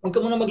Huwag ka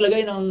muna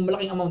maglagay ng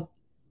malaking amount.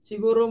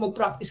 Siguro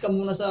mag-practice ka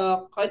muna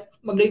sa, kahit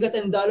maglagay ka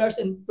 $10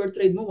 and per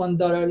trade mo, $1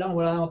 lang,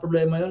 wala namang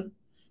problema yun.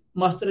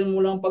 Masterin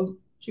mo lang pag,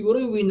 siguro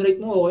yung win rate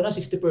mo okay na,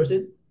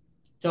 60%.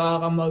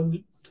 Tsaka ka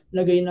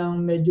maglagay ng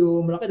medyo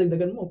malaki,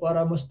 dagdagan mo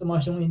para mas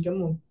tumaas yung income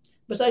mo.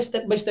 Basta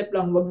step by step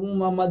lang, wag mong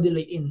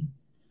mamadelayin.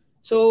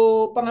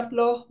 So,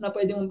 pangatlo na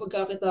pwede mong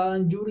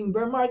pagkakitaan during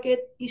bear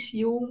market is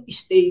yung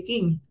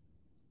staking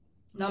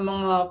ng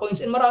mga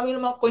coins. And marami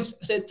namang coins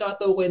kasi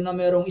tsaka token na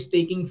merong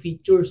staking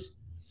features.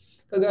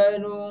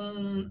 Kagaya nung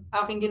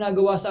aking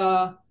ginagawa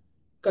sa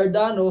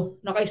Cardano,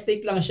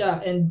 naka-stake lang siya.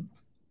 And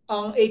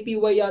ang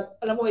APY,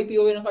 alam mo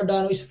APY ng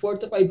Cardano is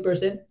 4 to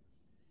 5%.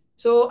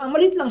 So, ang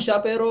maliit lang siya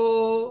pero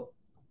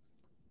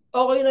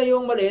okay na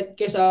yung maliit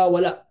kaysa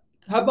wala.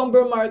 Habang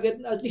bear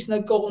market, at least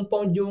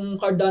nagko-compound yung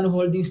Cardano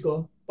holdings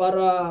ko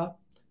para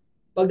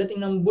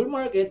pagdating ng bull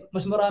market,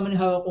 mas marami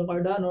na hawak kong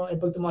Cardano at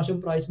pag tumaas yung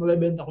price,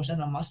 mabebenta ko siya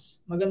na mas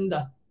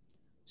maganda.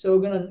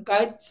 So, ganun.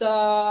 Kahit sa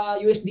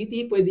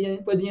USDT,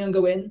 pwede nyo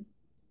gawin.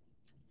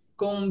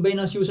 Kung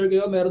Binance user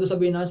kayo, meron doon sa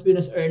Binance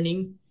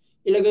earning,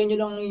 ilagay nyo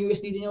lang yung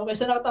USDT nyo.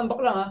 Kaysa nakatambak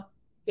lang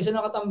kaysa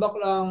nakatambak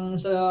lang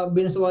sa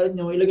Binance wallet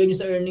nyo, ilagay nyo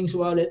sa earnings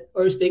wallet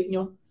or stake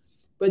nyo.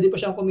 Pwede pa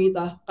siyang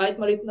kumita.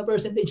 Kahit maliit na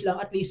percentage lang,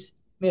 at least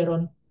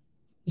meron.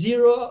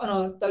 5%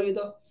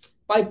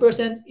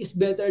 is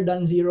better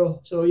than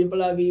 0. So, yun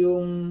palagi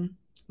yung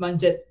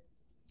mindset.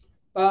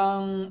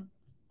 Pang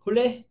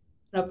huli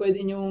na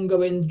pwede nyo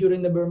gawin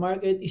during the bear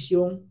market is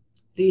yung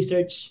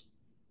research.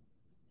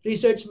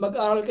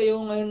 Mag-aral kayo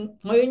ngayon.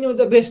 Ngayon yung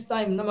the best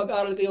time na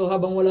mag-aral kayo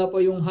habang wala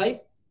pa yung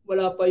hype,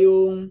 wala pa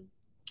yung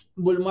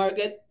bull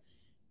market.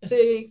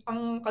 Kasi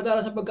ang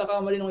kadalasan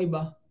pagkakamali ng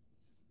iba,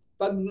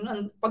 pag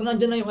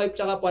nandyan na yung hype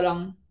tsaka pa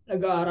lang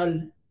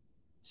nag-aaral.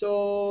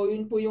 So,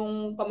 yun po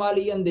yung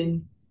kamalian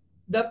din.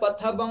 Dapat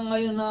habang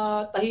ngayon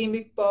na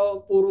tahimik pa,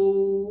 puro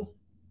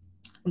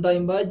ang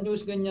tayong bad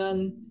news,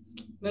 ganyan,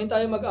 ngayon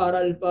tayo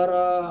mag-aral para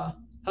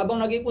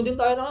habang nag-ipon din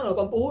tayo ng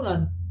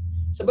pampuhunan.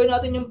 Sabay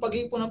natin yung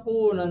pag-ipon ng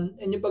puhunan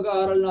and yung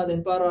pag-aaral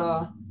natin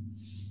para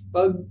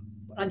pag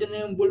nandiyan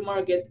na yung bull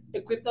market,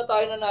 equip na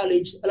tayo ng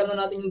knowledge, alam na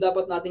natin yung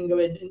dapat natin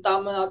gawin, yung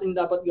tama natin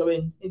dapat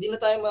gawin. Hindi na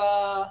tayo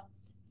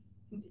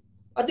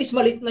at least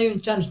maliit na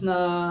yung chance na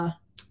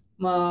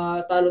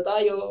matalo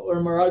tayo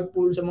or ma-rug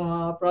pull sa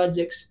mga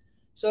projects.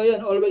 So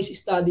yun, always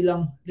study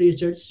lang,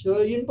 research.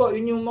 So yun po,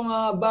 yun yung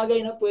mga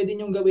bagay na pwede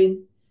nyong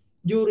gawin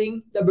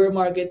during the bear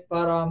market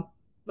para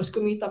mas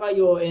kumita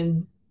kayo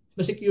and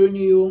ma-secure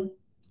nyo yung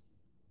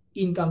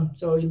income.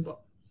 So, yun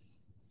po.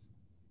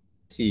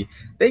 See.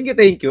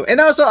 Thank you. And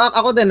also,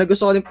 ako din,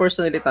 gusto ko din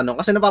personally tanong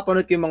kasi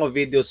napapanood ko yung mga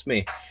videos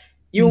mo eh.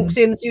 Yung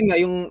since yun nga,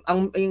 yung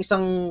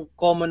isang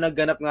common na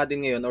ganap nga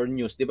din ngayon or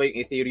news, di ba yung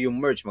Ethereum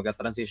merge,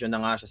 mag-transition na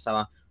nga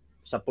siya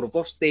sa proof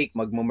of stake,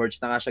 mag-merge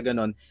na nga siya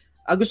ganun.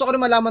 Gusto ko rin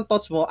malaman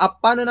thoughts mo,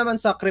 paano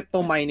naman sa crypto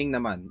mining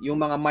naman? Yung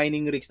mga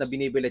mining rigs na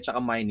binibili tsaka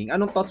mining,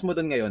 anong thoughts mo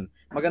doon ngayon?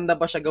 Maganda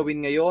ba siya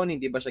gawin ngayon?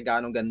 Hindi ba siya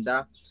gaano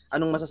ganda?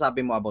 Anong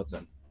masasabi mo about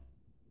doon?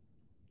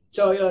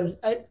 So, yun.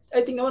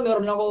 I think naman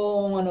meron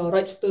akong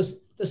rights to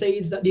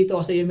say that dito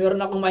kasi meron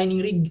akong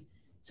mining rig.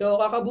 So,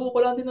 kakabuo ko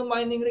lang din ng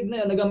mining rig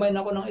na yun. Nag-mine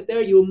ako ng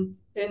Ethereum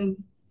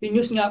and yung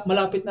news nga,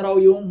 malapit na raw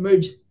yung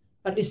merge.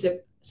 At least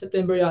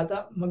September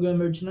yata,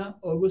 mag-merge na,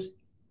 August.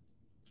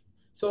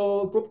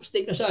 So, proof of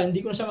stake na siya.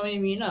 Hindi ko na siya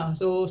mamimina.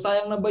 So,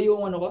 sayang na ba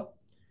yung ko?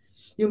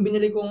 Yung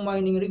binili kong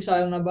mining rig,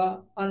 sayang na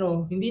ba?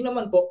 Hindi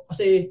naman po.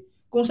 Kasi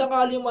kung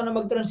sakali man na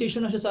mag-transition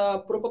na siya sa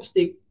proof of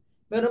stake,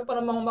 meron pa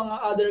namang mga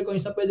other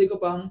coins na pwede ko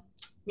pang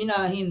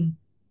minahin.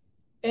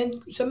 And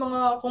sa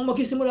kung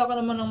magsisimula ka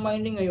naman ng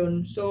mining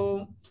ngayon,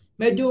 so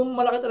medyo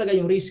malaki talaga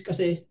yung risk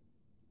kasi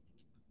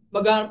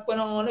maghanap ka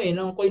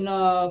ng coin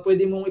na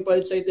pwede mong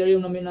ipalit sa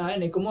Ethereum na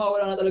minahin. Kumuha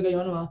wala na talaga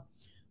yung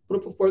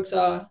proof of work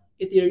sa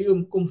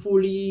Ethereum kung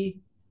fully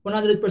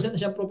 100% na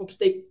siya proof of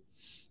stake.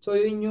 So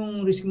yun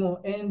yung risk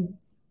mo. And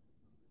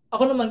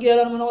ako naman,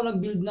 kaya naman ako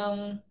nag-build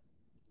ng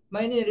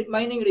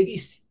mining rig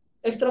is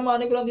extra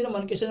money ko lang din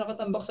naman kasi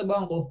nakatambak sa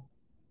bangko.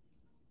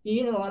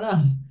 Iyon ka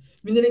lang.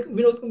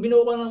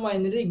 Binuo ko ng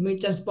mining rig, may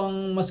chance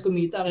pang mas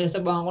kumita kaysa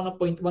sa bangko na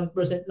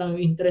 0.1% lang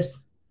yung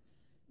interest.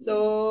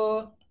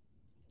 So,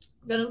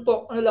 ganun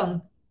po,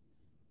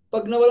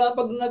 pag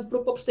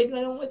nag-proof of stake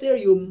na yung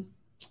Ethereum,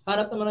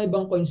 hanap naman ng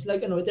ibang coins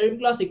like Ethereum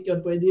Classic,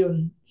 yun, pwede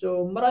yun.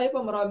 So,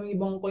 maraming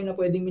ibang coin na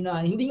pwedeng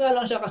minahan. Hindi nga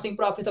lang siya kasing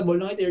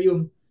profitable ng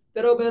Ethereum,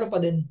 pero meron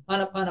pa din.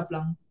 Hanap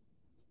lang.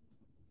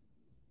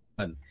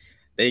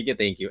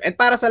 Thank you. And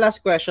para sa last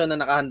question na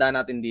nakahanda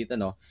natin dito,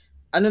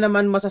 ano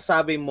naman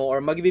masasabi mo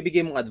or magbibigay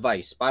mong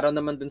advice para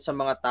naman dun sa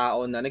mga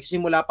tao na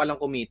nagsisimula pa lang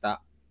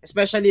kumita,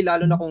 especially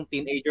lalo na kung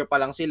teenager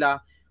pa lang sila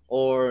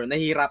or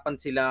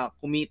nahihirapan sila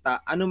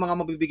kumita, ano mga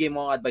mabibigay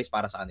mong advice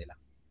para sa kanila?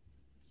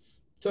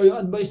 So, yung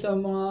advice sa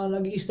mga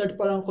nag-i-start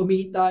pa lang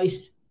kumita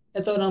is,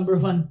 ito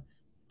number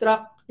 1,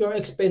 track your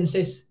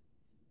expenses.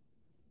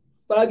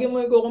 Palagi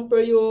mo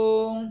i-compare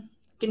yung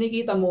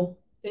kinikita mo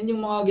and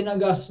yung mga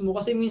ginagastos mo.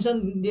 Kasi minsan,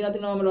 hindi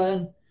natin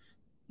namamalayan.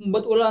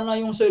 Ba't wala na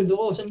yung sweldo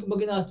ko? Saan ko ba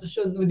ginastos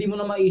yun? Hindi mo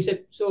na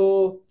maisip. So,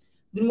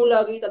 din mo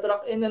lagi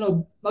itatrack and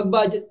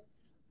mag-budget.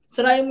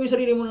 Sanayin mo yung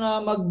sarili mo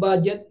na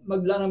mag-budget,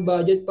 maglaan ng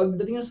budget.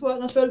 Pagdating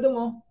ng sweldo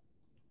mo,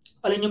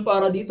 alin yung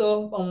para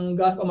dito,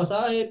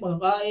 pamasahe,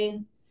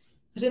 pangkain.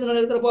 Kasi nung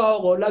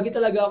nagtatrabaho ko, lagi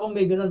talaga akong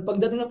may ganun.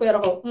 Pagdating ng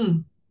pera ko,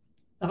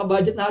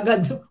 naka-budget na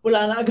agad.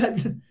 Wala na agad.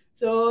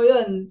 So,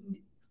 yun.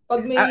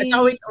 Pag may...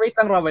 wait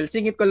lang, Rowell.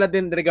 Singit ko lang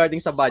din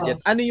regarding sa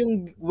budget. Ano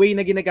yung way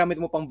na ginagamit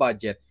mo pang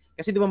budget?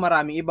 Kasi di ba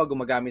maraming iba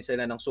gumagamit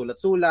sila ng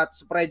sulat-sulat,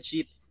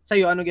 spreadsheet.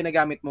 Sa'yo, ano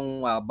ginagamit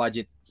mong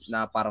budget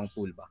na parang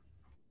full ba?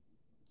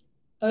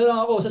 Ano lang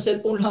ako, sa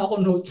cellphone lang ako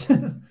notes.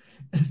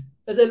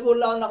 Sa cellphone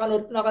lang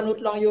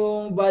nakanote lang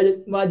yung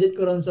budget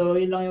ko ron. So,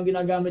 yun lang yung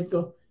ginagamit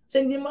ko.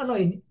 Kasi hindi mo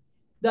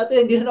dati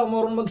hindi rin ako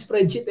marunong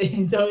mag-spreadsheet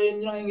eh. So,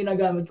 yun lang yung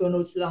ginagamit ko,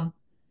 notes lang.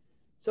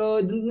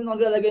 So, doon ako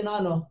naglalagay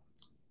ng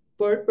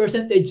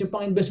percentage yung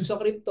pang-invest ko sa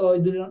crypto,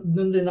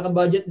 doon rin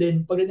naka-budget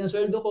din. Pagdating ng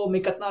sweldo ko, may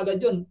cut na agad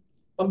yun.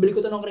 Pambili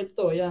ko to ng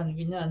crypto, yan,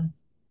 ganyan.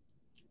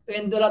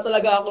 And wala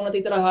talaga akong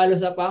natitira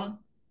halos sa pang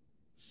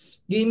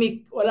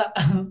gimmick, wala.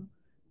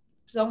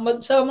 Sa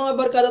mga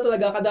barkada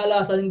talaga,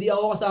 kadalasan, hindi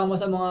ako kasama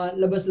sa mga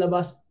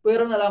labas-labas.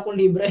 Pero na lang akong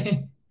libre.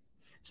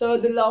 So,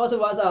 doon lang ako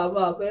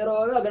sumasama.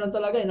 Pero wala, ganun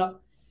talaga eh.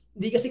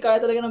 Hindi kasi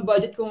kaya talaga ng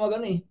budget ko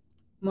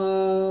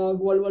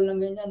magwalwal ng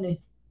ganyan eh.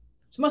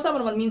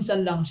 Sumasama naman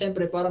minsan lang,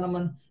 syempre, para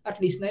naman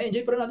at least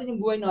na-enjoy pa natin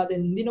yung buhay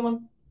natin. Hindi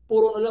naman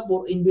puro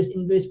invest,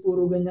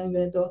 puro ganyan,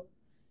 ganito.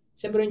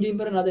 Syempre, enjoy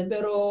pa rin natin.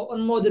 Pero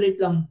on moderate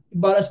lang.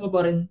 I-balance mo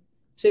pa rin.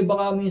 Kasi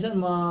baka minsan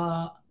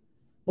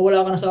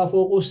mawala ka na sa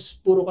focus,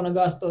 puro ka na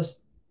gastos.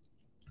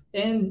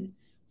 And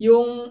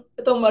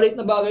ito malit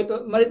na bagay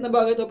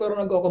to pero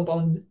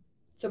nagko-compound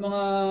sa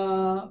mga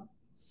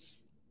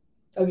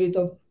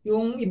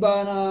yung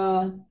iba na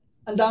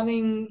ang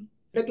daming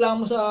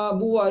reklamo sa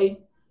buhay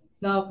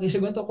na kasi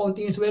ganito,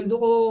 konti yung sweldo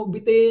ko,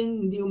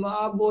 bitin, hindi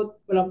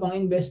umaabot, walang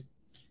pang-invest.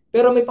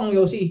 Pero may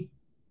pang-yosi.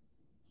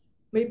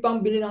 May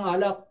pang-bili ng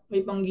alak, may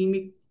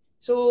pang-gimmick.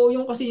 So,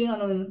 yung kasi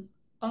yung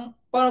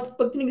pag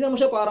tinignan mo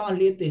siya parang ang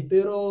liit eh.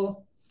 Pero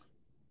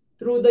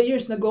through the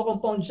years,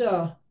 nagko-compound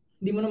siya.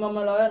 Hindi mo na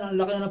mamalayan, ang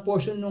laki na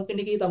portion ng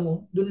kinikita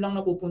mo, dun lang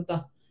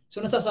napupunta.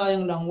 So,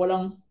 nasasayang lang,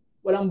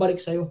 walang balik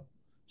sa'yo.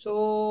 So,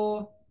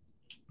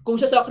 kung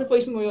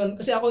sacrifice mo yun,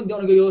 kasi ako hindi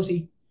ako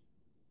nag-yosi,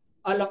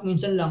 alak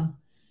minsan lang.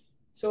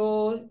 So,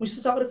 kung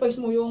sacrifice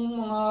mo yung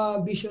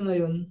mga bisyo na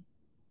yun,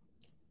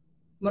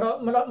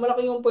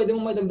 malaki yung pwede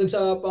mong madagdag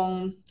sa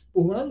pang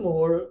puhunan mo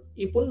or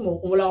ipon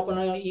mo. Kung wala ka pa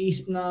na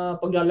iisip na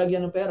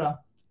paglalagyan ng pera,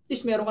 at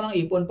least meron ka ng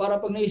ipon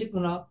para pag naisip mo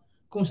na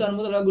kung saan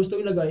mo talaga gusto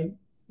ilagay,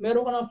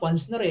 meron ka ng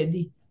funds na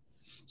ready.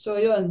 So,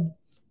 yun.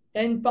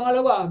 And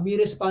pangalawa, be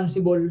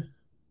responsible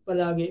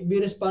palagi.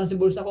 Be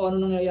responsible sa kung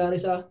ano nangyayari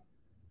sa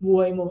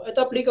buhay mo.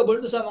 Ito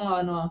applicable to sa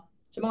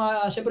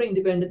mga syempre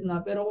independent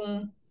na. Pero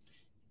kung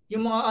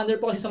yung mga under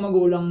pa kasi sa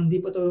magulang,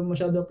 hindi pa to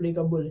masyado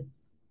applicable.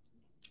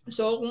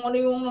 So, kung ano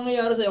yung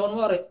nangyayari sa'yo,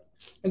 kunwari,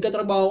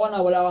 nagkatrabaho ka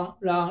na, wala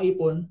kang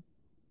ipon,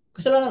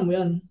 kasalanan mo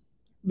yan.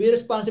 Be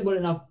responsible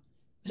enough.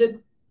 Kasi,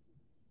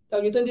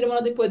 hindi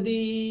naman natin pwede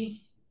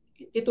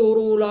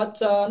ituro lahat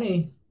sa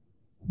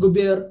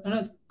gobyerno.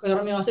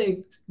 Karamihan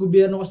kasi,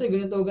 gobyerno kasi,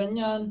 ganito,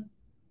 ganyan.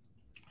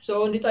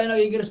 So, hindi tayo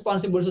nagiging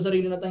responsible sa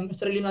sarili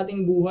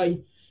nating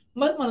buhay.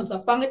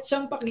 Pangit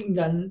siyang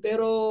pakinggan,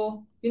 pero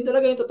yun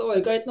talaga yung totoo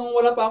eh. Kahit nung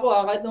wala pa ako,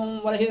 kahit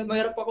nung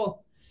mahirap ako,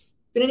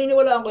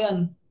 pinaniniwalaan ko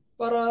yan.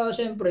 Para,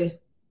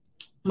 syempre,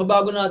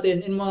 mabago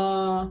natin and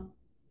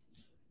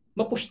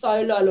ma-push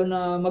tayo lalo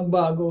na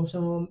magbago sa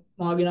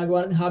mga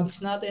ginagawa natin, habits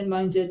natin,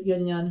 mindset,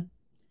 ganyan.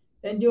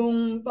 And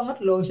yung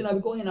pangatlo,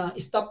 sinabi ko kanina,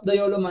 stop the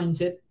YOLO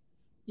mindset.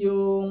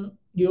 Yung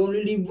you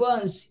only live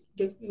once,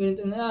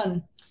 ganito na yan.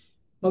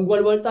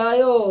 Magwalwal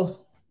tayo,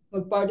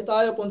 magparty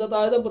tayo, punta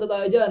tayo doon, punta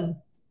tayo dyan.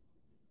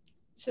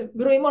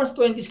 Pero yung mga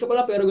 20s ka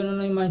pala, pero ganun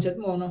lang yung mindset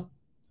mo, no?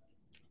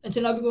 And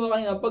sinabi ko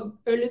kanina, pag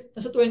early,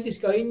 nasa 20s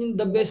ka, yun yung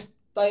the best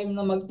time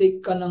na mag-take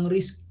ka ng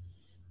risk.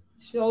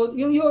 So,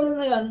 yung YOLO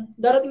na yan,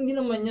 darating din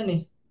naman yan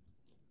eh.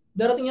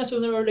 Darating yan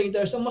sooner or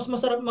later. So, mas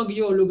masarap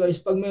mag-YOLO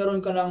guys, pag meron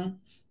ka ng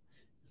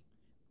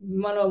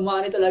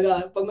money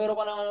talaga. Pag meron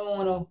ka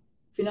ng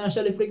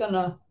financially free ka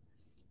na,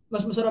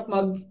 mas masarap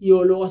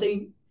mag-YOLO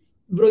kasi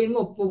broin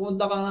mo,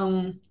 pupunta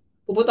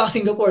ka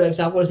Singapore,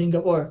 example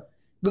Singapore.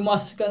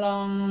 Gumastos ka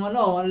ng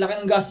ang laki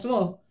ng gastos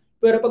mo.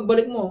 Pero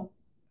pagbalik mo,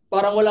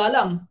 parang wala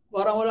lang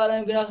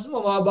yung ginastos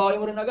mo,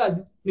 mababawi mo rin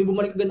agad. May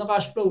bumalik agad na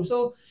cash flow.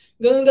 So,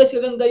 ganun guys,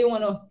 kaganda yung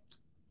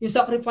yung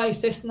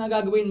sacrifices na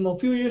gagawin mo.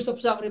 Few years of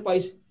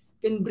sacrifice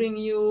can bring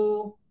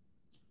you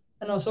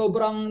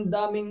sobrang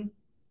daming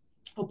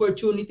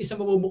opportunities na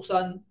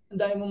mabubuksan. Ang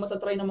dami mo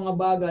matatry ng mga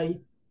bagay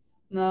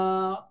na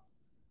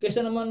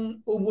kaysa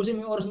naman ubusin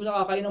mo yung oras mo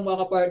sa kakain ng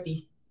mga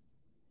party.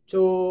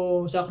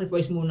 So,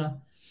 sacrifice muna.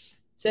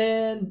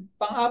 Then,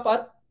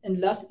 pang-apat and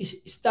last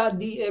is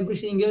study every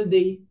single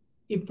day.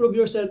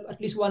 Improve yourself at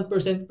least 1%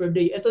 per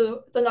day.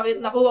 Ito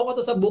nakuha ko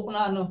to sa book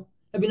na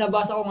na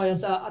binabasa ko ngayon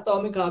sa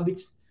Atomic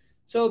Habits.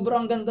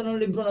 Sobrang ganda ng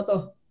libro na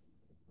to.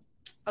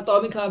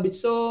 Atomic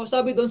Habits. So,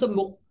 sabi doon sa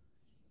book,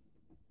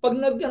 pag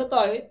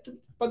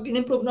pag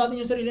in-improve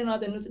natin yung sarili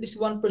natin at least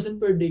 1%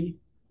 per day,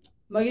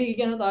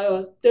 magiging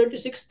tayo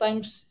 36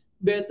 times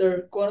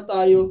better kung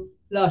tayo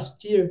last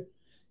year.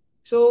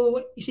 So,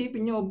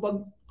 isipin nyo,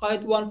 pag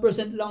kahit 1%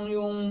 lang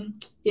yung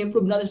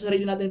improve natin sa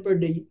sarili natin per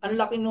day, ang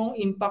laki nung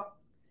impact.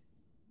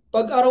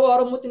 Pag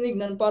araw-araw mo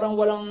tinignan, parang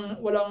walang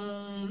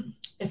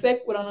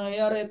effect, walang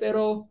nangyayari,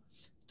 pero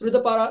through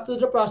the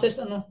process,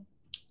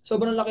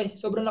 sobrang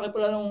laki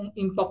pala nung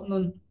impact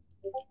nun.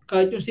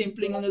 Kahit yung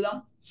simpleng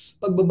lang,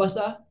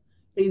 pagbabasa,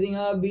 reading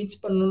habits,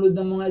 panunod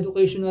ng mga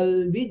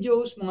educational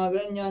videos, mga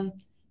ganyan.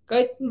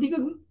 Kahit hindi ka,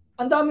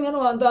 ang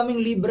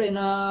daming libre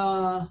na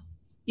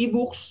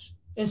e-books,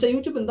 and sa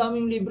YouTube, ang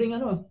daming libreng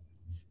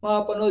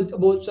mapanood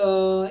about sa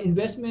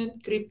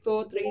investment,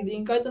 crypto,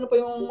 trading, kahit ano pa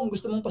yung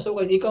gusto mong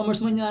pasukin,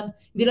 e-commerce man yan,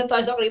 hindi lang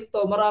tayo sa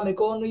crypto, marami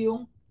kung ano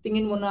yung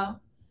tingin mo na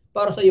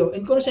para sa'yo.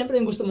 And kung siyempre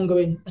yung gusto mong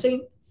gawin.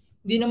 Kasi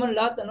hindi naman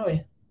lahat,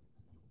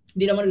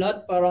 hindi naman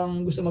lahat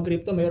parang gusto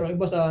mag-crypto, mayroong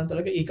iba sa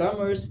talaga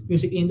e-commerce,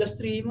 music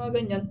industry, mga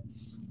ganyan.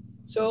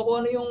 So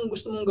kung ano yung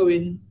gusto mong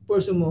gawin,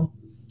 pursue mo,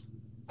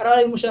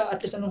 aralin mo siya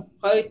at least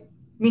kahit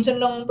minsan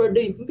lang per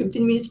day,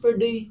 15 minutes per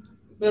day,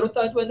 meron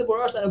tayo 24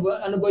 hours,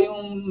 ano ba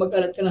yung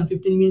mag-alat ka ng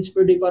 15 minutes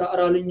per day para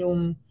aralin yung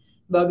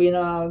bagay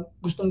na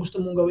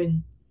gustong-gusto mong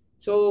gawin.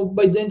 So,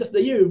 by the end of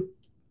the year,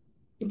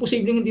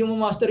 imposibleng hindi mo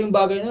master yung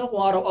bagay na kung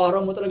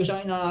araw-araw mo talaga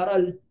siya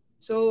inaaral.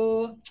 So,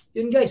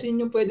 yun guys,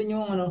 yun yung pwede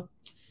nyo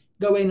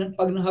gawin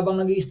pag habang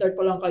nag-i-start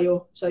pa lang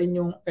kayo sa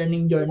inyong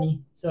earning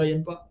journey. So,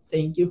 yun po.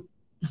 Thank you.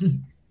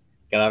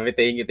 Grabe,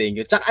 thank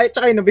you.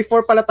 Tsaka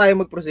before pala tayo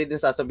mag-proceed din,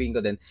 sasabihin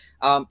ko din,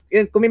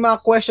 yun, kung may mga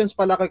questions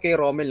pala kayo kay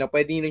Romel,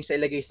 pwede nyo rin sa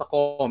ilagay sa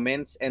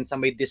comments and sa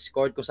may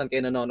Discord kung saan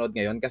kayo nanonood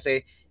ngayon,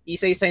 kasi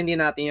isa-isa hindi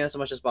natin yan as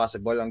much as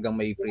possible hanggang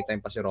may free time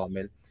pa si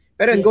Romel.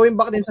 Pero yun, going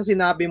back din sa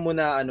sinabi mo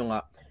na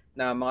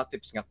na mga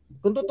tips nga.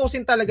 Kung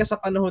tutusin talaga sa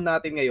panahon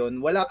natin ngayon,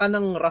 wala ka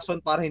ng rason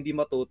para hindi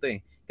matuto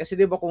eh. Kasi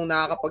 'di ba kung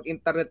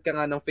nakakapag-internet ka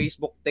nga ng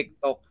Facebook,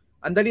 TikTok,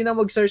 ang dali na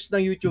mag-search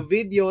ng YouTube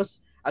videos,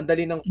 ang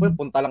dali nang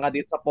punta lang ka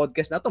dito sa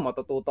podcast na to,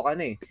 matututo ka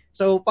na eh.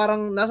 So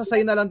parang nasa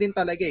sa'yo na lang din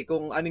talaga eh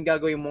kung anong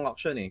gagawin mong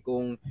action eh.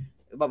 Kung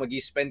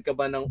mag-i-spend ka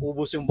ba ng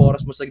ubos yung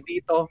oras mo sa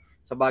dito,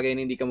 sa bagay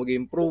na hindi ka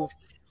mag-improve,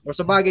 or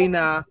sa bagay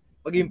na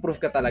mag-improve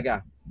ka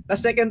talaga. The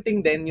second thing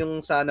din,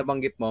 yung sa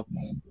nabanggit mo,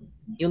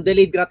 yung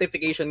delayed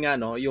gratification nga,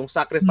 yung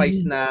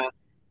sacrifice na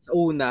sa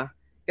una.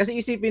 Kasi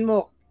isipin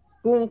mo,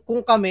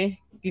 kung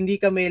kami, hindi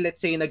kami,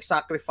 let's say,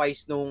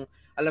 nag-sacrifice nung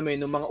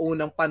mga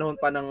unang panahon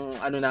pa ng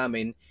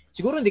namin,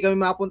 siguro hindi kami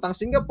makapuntang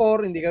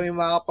Singapore, hindi kami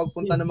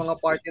makakapagpunta ng mga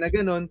party na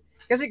ganun.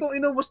 Kasi kung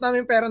inubos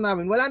namin pera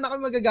namin, wala na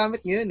kami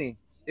magagamit ngayon eh.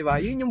 Diba?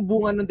 Yun yung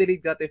bunga ng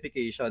delayed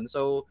gratification.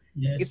 So,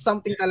 it's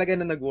something talaga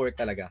na nag-work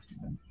talaga.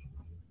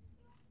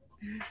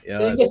 Yeah.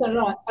 So, guys,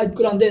 add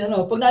ko lang din,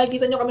 pag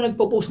nakikita nyo kami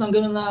nagpo-post ng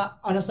gano'n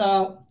na,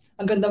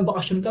 ang gandang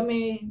bakasyon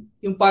kami,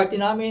 yung party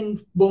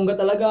namin, bongga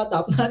talaga,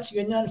 top notch,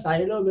 ganyan,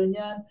 silo,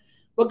 ganyan.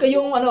 Wag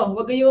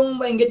kayong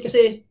mainggit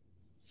kasi,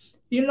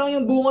 yun lang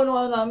yung bunga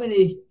ng namin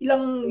eh.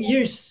 Ilang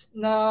years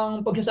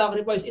ng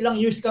pagsasacrifice, ilang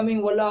years kaming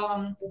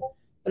walang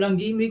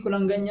gimmick,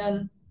 walang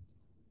ganyan.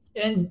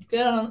 And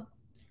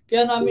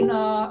kaya namin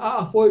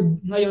afford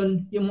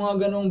ngayon yung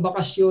mga ganong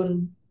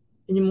bakasyon,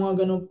 yung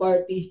mga ganong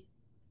party.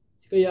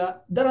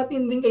 Kaya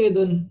darating din kayo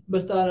dun.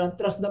 Basta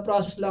trust the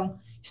process lang.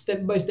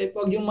 Step by step.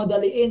 Huwag yung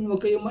madaliin.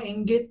 Huwag kayong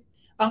mainggit.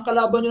 Ang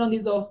kalaban nyo lang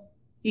dito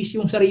is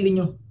yung sarili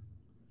nyo.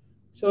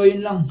 So,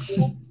 yun lang.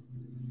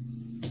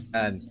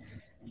 And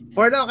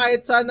for now,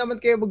 kahit saan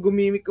naman kayo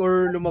mag-gumimik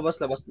or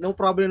lumabas-labas, no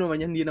problem naman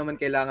yan. Hindi naman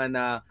kailangan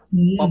na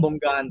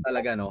pabonggaan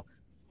talaga, no?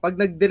 Pag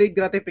nag-delayed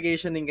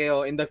gratification din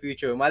kayo in the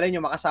future, malay nyo,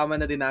 makasama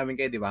na din namin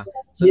kayo, di ba?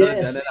 So,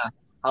 yes.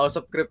 House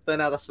of Crypto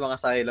na, tapos mga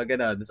silo,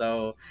 ganun.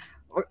 So,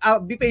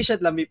 be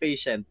patient lang, be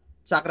patient.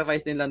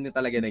 Sacrifice din lang din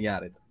talaga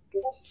nangyari.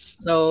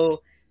 So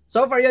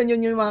far yun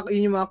yung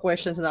mga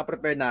questions na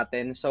prepare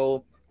natin.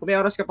 So, kung may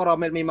oras ka pa,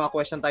 Romel, may mga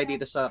question tayo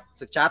dito sa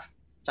chat,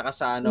 tsaka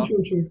sa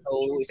Sure. So,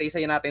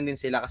 isa-isayin natin din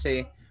sila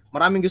kasi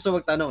maraming gusto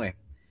magtanong eh.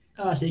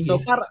 Sige.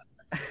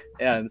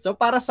 So,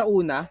 para sa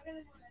una,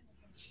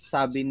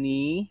 sabi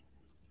ni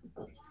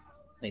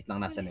wait lang,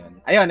 nasa na yun.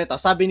 Ayun, ito.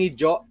 Sabi ni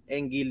Joe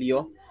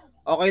Engilio,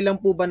 okay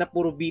lang po ba na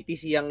puro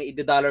BTC ang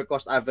i-dollar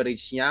cost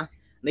average niya?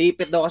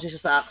 Naipit daw kasi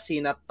siya sa Axie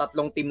na 3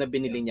 team na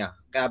binili niya.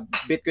 Kaya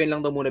Bitcoin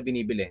lang daw muna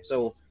binibili.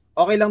 So,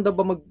 okay lang daw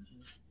ba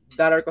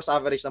mag-dollar cost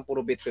average ng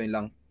puro Bitcoin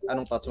lang?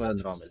 Anong thoughts mo doon,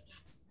 Romel?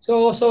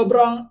 So,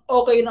 sobrang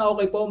okay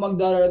po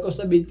mag-dollar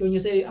cost sa Bitcoin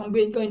kasi ang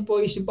Bitcoin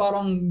po is yung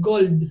parang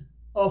gold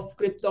of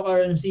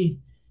cryptocurrency.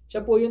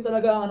 Siya po yung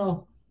talaga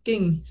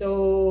king.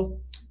 So,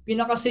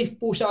 pinaka-safe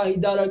po siya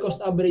i-dollar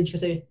cost average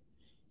kasi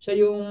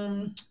siya yung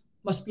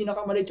mas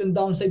pinaka-maliit yung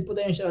downside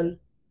potential.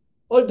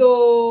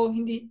 Although,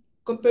 hindi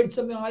compared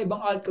sa mga ibang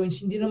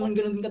altcoins, hindi naman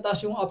ganoon din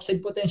kataas yung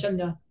upside potential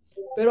niya.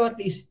 Pero at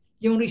least,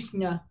 yung risk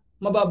niya,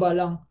 mababa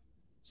lang.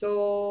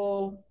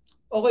 So,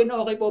 okay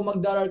po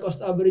mag-dollar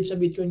cost average sa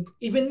Bitcoin.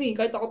 Even me,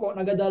 kahit ako po,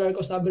 nag-dollar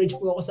cost average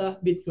po ako sa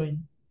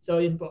Bitcoin. So,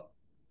 yun po.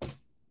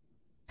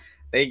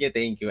 Thank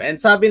you. And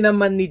sabi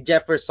naman ni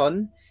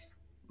Jefferson,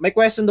 may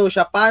question daw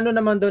siya, paano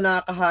naman daw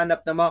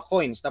nakakahanap ng mga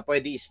coins na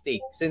pwede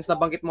i-stake? Since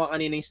nabanggit mo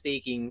kanina yung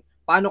staking,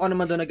 paano ka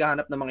naman daw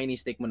naghahanap ng mga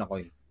ini-stake mo na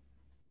coin?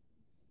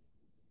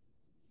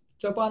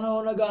 So, paano ako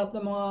naghanap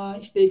ng mga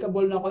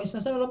stakeable na coins?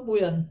 Nasaan lang po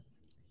yan?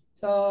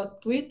 Sa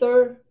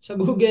Twitter, sa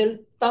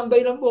Google.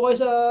 Tambay lang po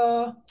kayo sa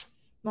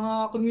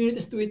mga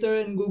communities, Twitter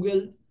and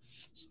Google.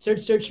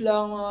 Search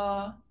lang mga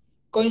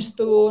coins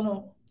to,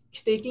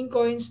 staking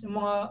coins,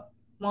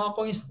 mga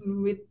coins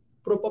with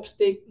proof of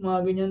stake, mga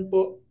ganyan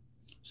po.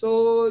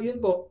 So,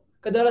 yun po.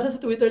 Kadalasan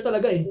sa Twitter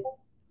talaga eh.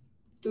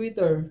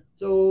 Twitter.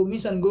 So,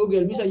 minsan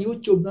Google, minsan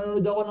YouTube.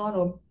 Nanonood ako ng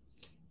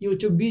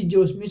YouTube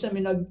videos. Minsan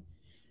may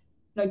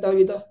nagtawag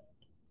dito,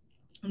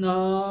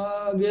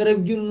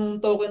 nag-review ng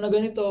token na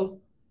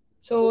ganito.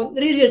 So,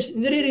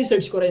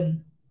 nire-research ko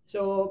rin. So,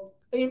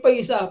 ayun pa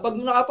isa.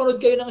 Pag nakapanood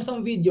kayo ng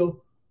isang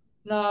video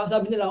na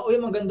sabi nila, uy,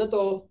 maganda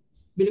to,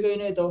 bili kayo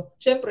na ito.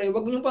 Siyempre,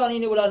 wag niyong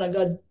paniniwalaan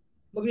agad.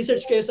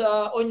 Mag-research kayo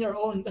on your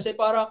own. Kasi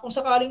para kung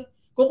sakaling,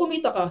 kung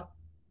kumita ka,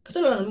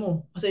 kasalanan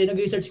mo. Kasi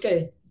nag-research ka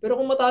eh. Pero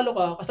kung matalo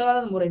ka,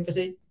 kasalanan mo rin.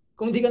 Kasi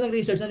kung hindi ka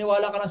nag-research,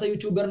 naniwala ka na sa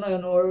YouTuber na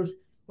yun or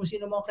kung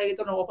sino mga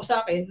creator na ako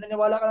sa akin,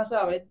 naniwala ka na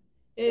sa akin,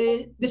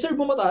 deserve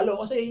mo matalo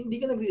kasi hindi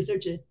ka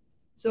nag-research eh.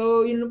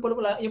 So, yun yung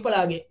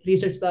palagi.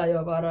 Research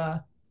tayo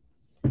para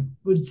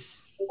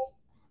goods.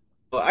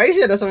 Ayos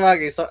siya na sa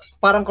bagay. So,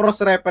 parang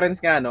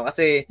cross-reference nga, no?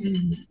 Kasi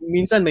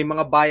minsan may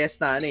mga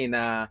bias na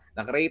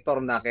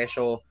creator na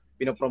kesyo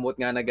pinopromote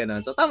nga na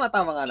gano'n. So, tama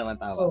nga naman,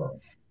 tama. Oh.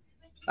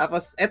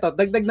 Tapos, eto,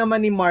 dagdag naman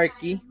ni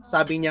Marky,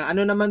 sabi niya,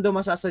 ano naman daw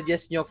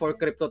masasuggest nyo for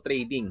crypto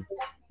trading?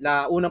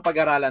 Unang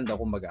pag-aralan daw,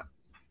 kumbaga.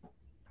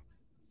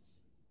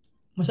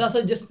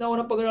 Masasuggest na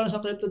unang pag-aralan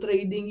sa crypto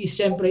trading is,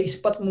 syempre,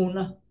 spot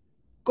muna.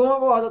 Kung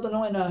ako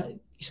tatanungin na,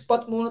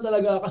 spot muna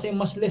talaga kasi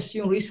mas less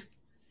yung risk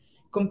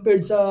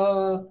compared sa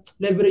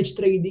leverage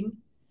trading.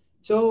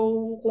 So,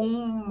 kung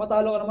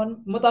matalo ka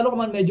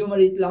man medyo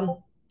maliit lang.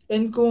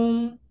 And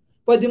kung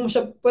pwede mo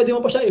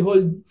pa siya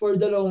i-hold for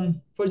the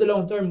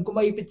long term kung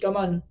maipit ka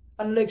man.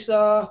 Unlike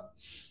sa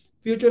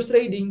futures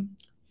trading,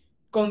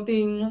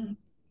 konting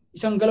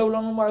isang galaw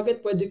lang ng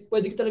market, pwede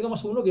ka talaga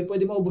masunog eh.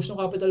 Pwede maubos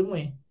yung capital mo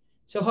eh.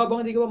 So,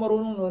 habang hindi ka pa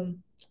marunong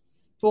nun,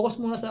 focus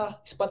muna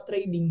sa spot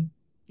trading.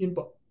 Yun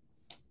po.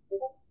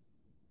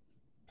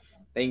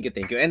 Thank you.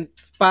 And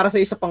para sa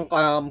isa pang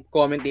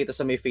comment dito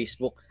sa may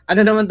Facebook,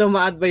 ano naman daw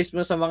ma-advise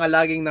mo sa mga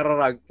laging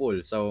nararag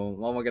pull? So,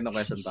 magandang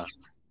question pa.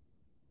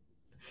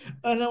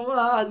 Ano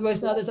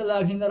ma-advise natin sa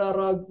laging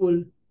nararag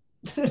pull?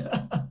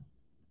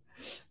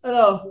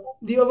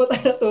 Di ba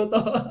tayo natuto?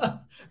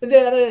 Hindi,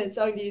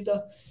 tawag dito.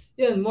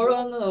 Yan, more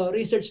on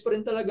research pa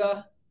rin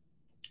talaga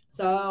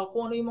sa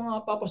kung ano yung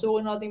mga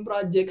papasukin nating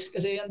projects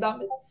kasi ang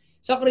dami.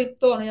 Sa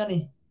crypto,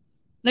 99%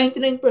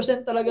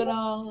 talaga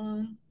ng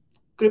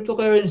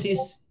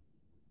cryptocurrencies,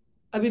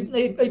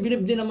 I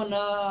believe din naman na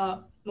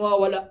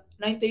mawawala.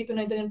 98 to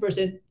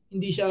 99%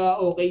 hindi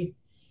siya okay.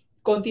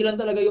 Konti lang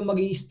talaga yung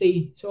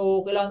mag-i-stay.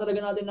 So, kailangan talaga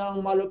natin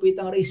ng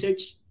malupitang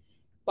research.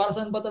 Para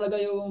saan ba talaga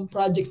yung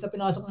projects na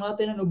pinasok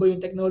natin? Ano ba yung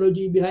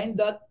technology behind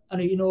that?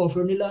 Ano yung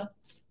ino-offer nila?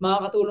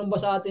 Makakatulong ba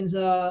sa atin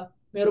sa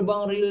meron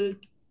bang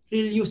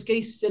real use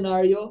case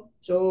scenario?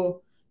 So,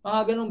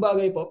 mga ganung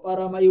bagay po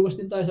para maiwas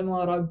din tayo sa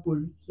mga rug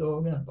pull.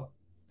 So, ganun po.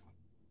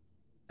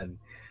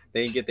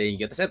 Thank you.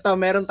 Tapos ito,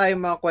 meron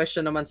tayong mga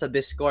question naman sa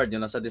Discord,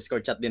 sa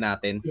Discord chat din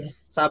natin.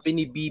 Yes. Sabi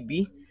ni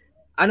Bibi,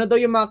 ano daw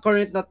yung mga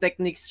current na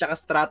techniques tsaka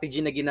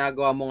strategy na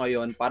ginagawa mo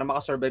ngayon para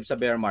makasurvive sa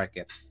bear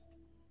market?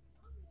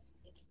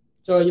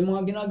 So, yung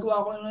mga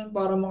ginagawa ko ngayon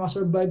para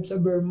makasurvive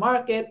sa bear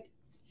market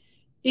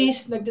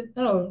is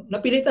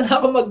napilitan na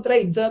ako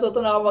mag-trade. So, natuto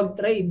na ako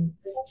mag-trade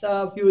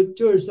sa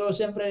future. So,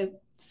 siyempre,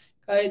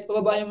 kahit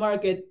pababa yung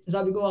market,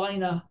 sabi ko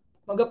kanina,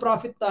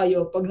 mag-profit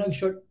tayo pag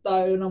nag-short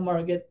tayo ng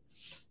market.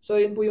 So,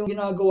 yun po yung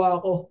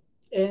ginagawa ko.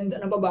 And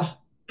ano pa ba?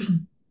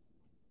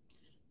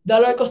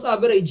 Dollar cost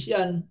average,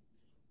 yan.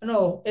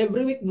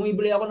 Every week,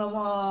 bumibili ako ng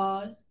mga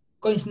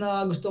coins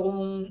na gusto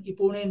kong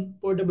ipunin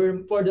for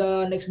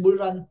the next bull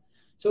run.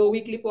 So,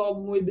 weekly po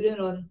ako bumibili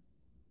nun.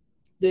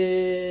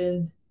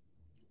 Then,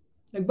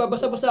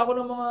 nagbabasa-basa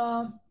ako ng mga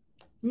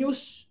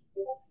news.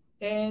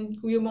 And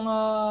kung yung mga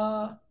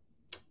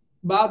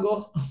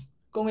bago,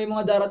 kung may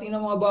mga darating na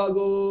mga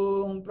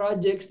bagong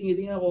projects,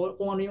 tinitingnan ko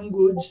kung ano yung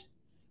goods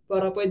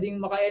para pwedeng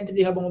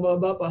maka-entry habang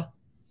mababa pa.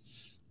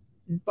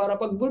 Para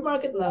pag bull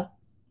market na,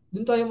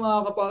 doon tayo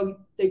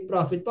makakapag-take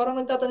profit. Parang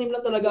nagtatanim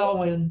lang talaga ako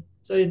ngayon.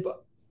 So, yun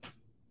po.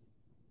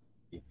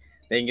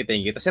 Thank you.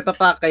 Tapos ito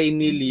pa kay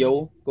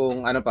Nilio,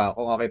 kung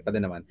okay pa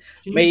din naman.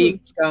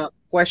 May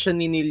question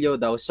ni Nilio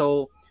daw.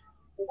 So,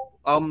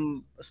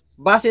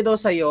 base daw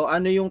sa'yo,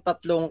 ano yung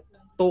 3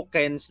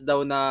 tokens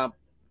daw na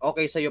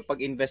okay sa'yo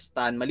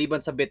pag-investan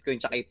maliban sa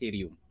Bitcoin at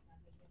Ethereum?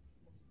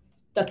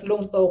 3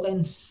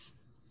 tokens.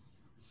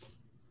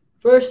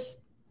 First,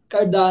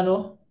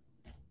 Cardano.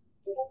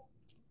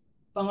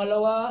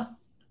 Pangalawa,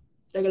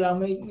 teka lang,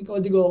 may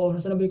kodigo ko.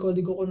 Nasaan na ba yung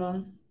kodigo ko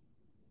ng...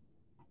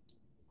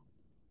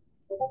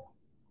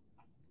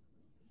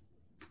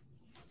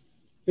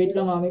 Wait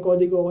lang may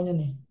kodigo ko niyan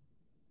eh.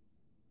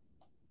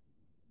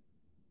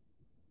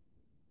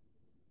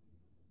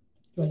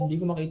 Hindi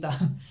ko makita.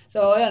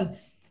 So, ayan.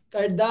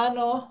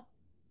 Cardano,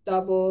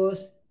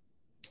 tapos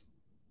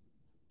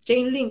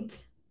Chainlink,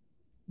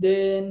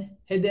 then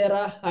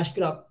Hedera,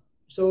 Hashgraph.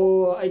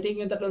 So, I think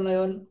yung tatlo na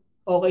yun,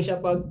 okay siya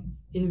pag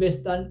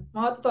investan.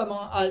 Mga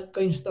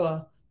altcoins to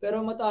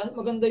Pero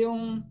maganda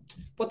yung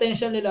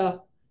potential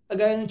nila.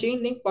 Kagaya ng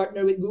Chainlink,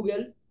 partner with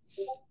Google.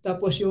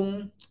 Tapos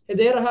yung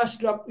Hedera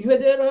Hashgraph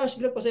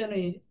kasi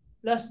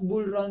last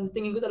bull run,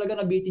 tingin ko talaga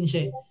nabitin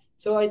siya.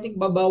 So, I think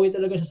babawi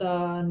talaga siya sa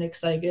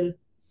next cycle.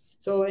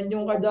 So, and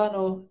yung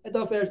Cardano, ito,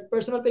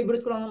 personal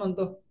favorite ko lang naman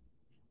to.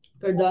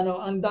 Cardano,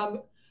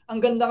 ang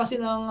ganda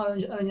kasi ng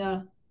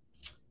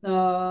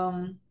ng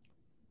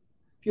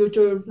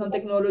future ng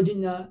technology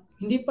niya.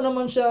 Hindi pa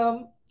naman siya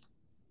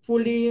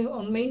fully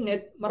on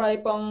mainnet, marami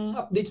pang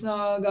updates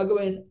na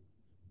gagawin.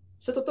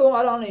 Sa totoo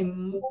nga lang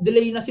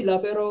delay na sila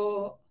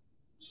pero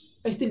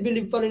I still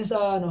believe pa rin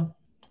sa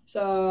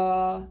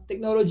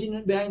technology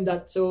behind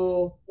that.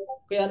 So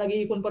kaya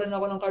nag-iipon pa rin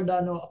ako ng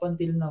Cardano up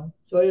until now.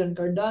 So ayun,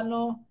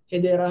 Cardano,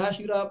 Hedera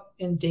Hashgraph,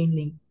 and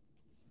Chainlink.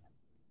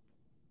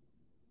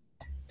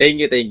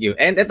 Thank you.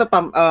 And ito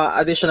pa,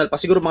 additional pa,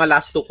 siguro mga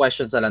last 2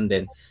 questions na lang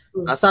din.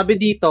 Sabi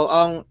dito,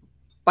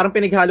 parang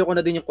pinaghalo ko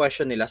na din yung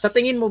question nila. Sa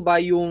tingin mo ba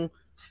yung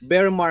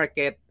bear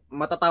market,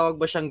 matatawag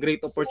ba siyang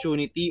great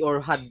opportunity or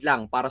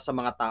hadlang para sa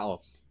mga tao?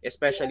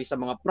 Especially sa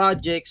mga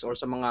projects or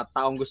sa mga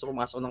taong gusto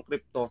pumasok ng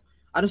crypto.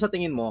 Ano sa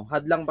tingin mo?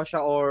 Hadlang ba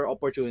siya or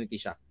opportunity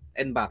siya?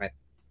 And bakit?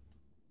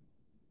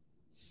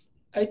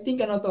 I think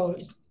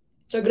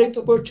it's a great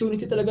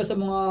opportunity talaga sa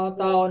mga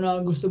tao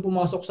na gusto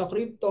pumasok sa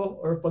crypto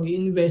or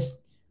pag-i-invest.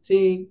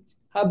 Kasi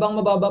habang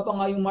mababa pa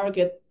nga yung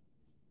market,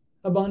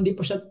 habang hindi pa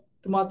siya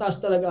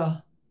tumataas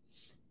talaga,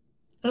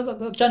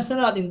 chance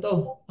na natin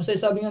to. Kasi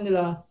sabi nga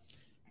nila,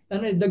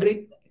 the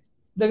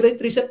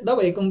great reset daw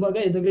kumbaga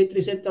the great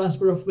reset,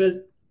 transfer of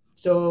wealth.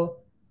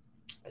 So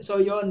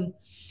yon.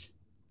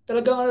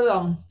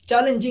 Talagang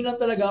challenging lang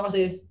talaga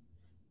kasi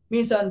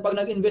minsan pag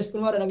nag-invest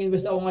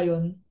ako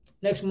ngayon,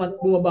 next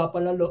month bumaba pa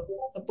lalo.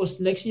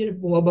 Tapos next year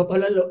bumaba pa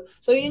lalo.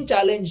 So yun yung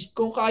challenge.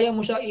 Kung kaya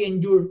mo siya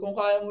i-endure, kung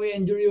kaya mo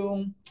i-endure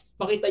yung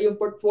makita yung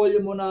portfolio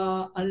mo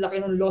na ang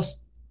laki ng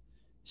loss.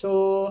 So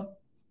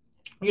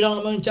yun lang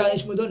naman yung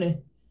challenge mo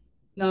doon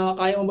na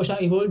kaya mo ba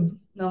siyang i-hold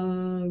ng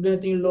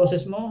ganito yung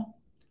losses mo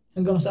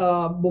hanggang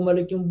sa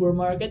bumalik yung bull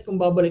market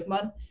kung babalik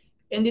man.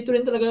 And dito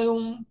rin talaga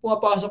yung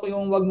pumapasok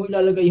yung wag mo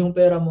ilalagay yung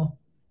pera mo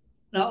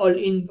na all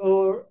in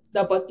or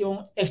dapat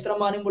yung extra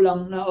money mo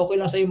lang na okay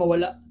lang sa'yo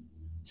mawala.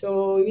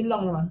 So, yun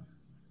lang naman.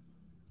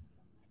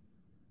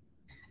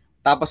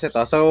 Tapos ito,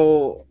 so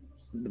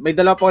may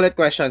dalawa pa ulit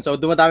question. So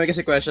dumadami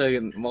kasi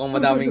question, mukhang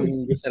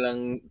madaming gusto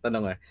lang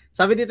tanong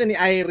Sabi dito ni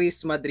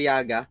Iris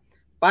Madriaga,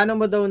 paano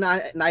mo daw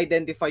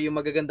na-identify yung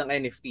magagandang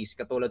NFTs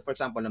katulad for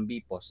example ng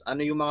BPOS?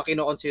 Ano yung mga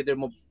kino-consider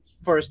mo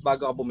first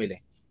bago ka bumili?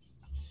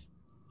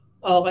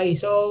 Okay,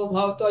 so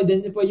how to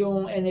identify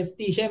yung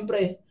NFT?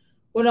 Siyempre,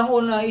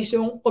 unang-una is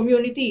yung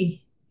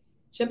community.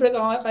 Siyempre,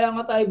 kaya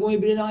nga tayo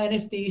bumibili ng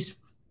NFTs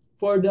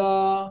for the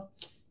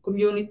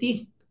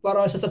community,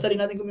 para sa sasali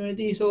natin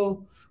community.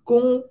 So,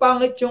 kung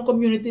pangit yung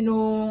community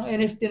ng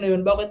NFT na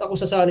yun, bakit ako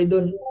sasali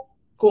doon?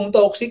 Kung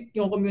toxic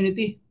yung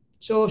community.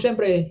 So,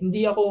 siyempre,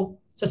 hindi ako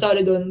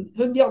sasali doon.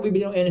 Hindi ako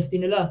bibili ng NFT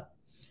nila.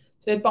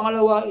 Then,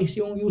 pangalawa is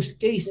yung use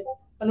case.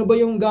 Ano ba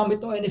yung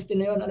gamit ng NFT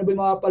na yun? Ano ba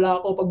yung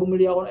mapapala ko pag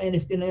bumili ako ng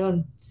NFT na yun?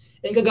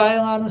 And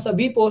kagaya nga nun sa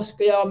BPOS,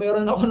 kaya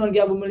meron ako nun,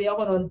 kaya bumili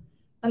ako nun,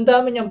 ang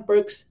dami niyang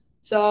perks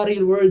sa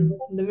real world.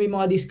 May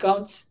mga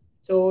discounts.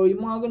 So,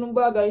 yung mga ganung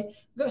bagay,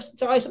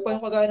 tsaka isa pa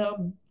yung kagaya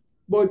ng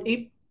Bored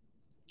Ape,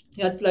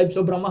 Yacht Live,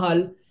 sobrang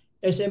mahal.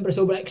 Siyempre,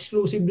 sobrang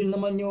exclusive din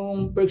naman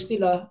yung perks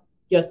nila,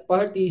 Yacht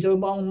Party. So,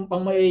 pang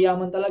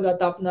mayayaman talaga,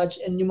 top notch,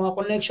 and yung mga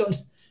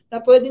connections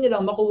na pwede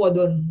nilang makuha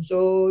doon.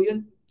 So,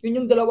 yun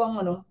yung dalawang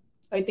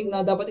I think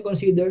na dapat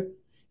i-consider,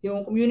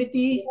 yung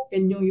community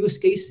and yung use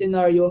case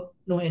scenario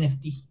ng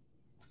NFT.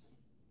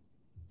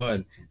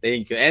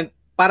 Thank you. And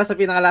para sa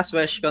pinaka-last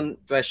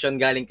question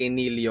galing kay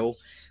Nilio,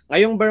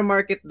 ngayong bear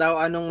market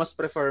daw, anong mas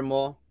prefer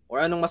mo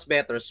or anong mas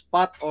better,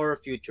 spot or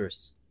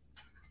futures?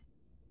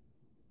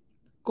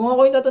 Kung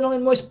ako yung tatanungin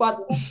mo,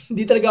 spot,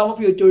 hindi talaga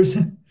ako futures.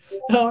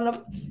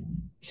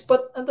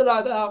 Spot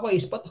talaga ako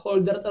spot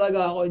holder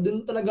talaga ako.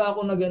 Doon talaga ako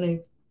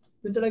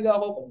doon talaga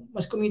ako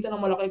mas kumita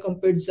ng malaki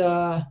compared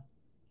sa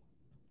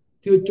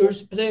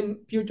futures. Kasi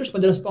futures,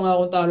 madalas pa nga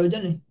akong talo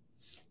dyan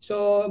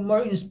So,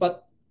 more in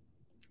spot.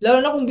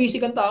 Lalo na kung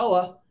busy kang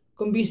tao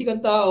Kung busy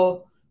kang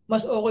tao,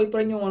 mas okay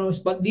pa rin yung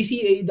spot.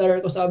 DCA, dollar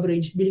cost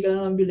average. Bili ka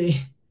na ng bili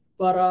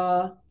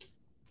para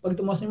pag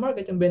tumaas yung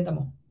market, yung benta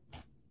mo.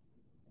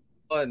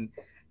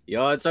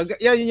 Yun. So,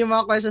 yun yung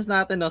mga questions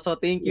natin. So,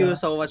 thank you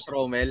so much,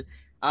 Romel.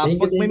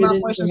 Pag may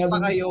mga questions pa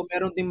kayo,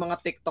 meron din mga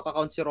TikTok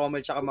account si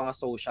Romel tsaka mga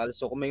social.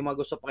 So, kung may mga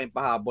gusto pa kayong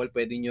pahabol,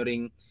 pwede nyo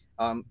ring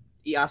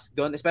i-ask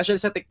doon. Especially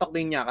sa TikTok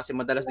din niya kasi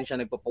madalas din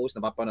siya nagpo-post,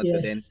 napapanood ko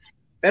din.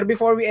 Pero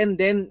before we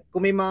end din,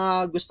 kung may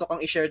mga gusto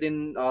kang i-share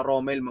din,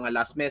 Romel, mga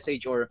last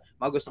message or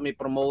mga gusto may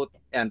promote,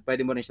 yan,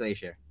 pwede mo rin sila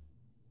i-share.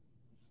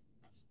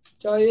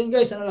 So, yun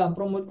guys,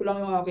 promote ko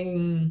lang yung aking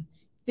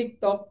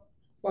TikTok.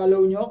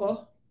 Follow nyo ako.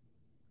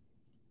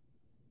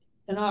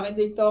 Yan ang aking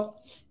TikTok.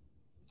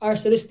 R.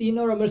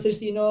 Celestino, Romel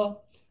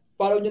Celestino.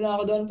 Follow nyo na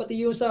ako doon.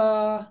 Pati yung sa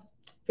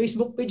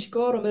Facebook page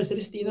ko, Romel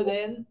Celestino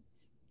din.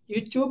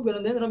 YouTube,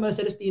 ganun din, Romel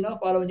Celestino.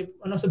 Follow nyo,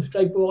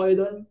 subscribe po kayo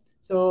doon.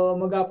 So,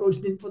 mag-upload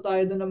din po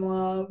tayo doon ng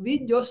mga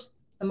videos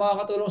na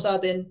makakatulong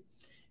sa atin.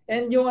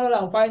 And yung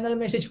final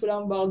message ko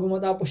lang bago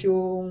matapos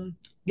yung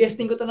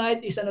guesting ko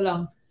tonight is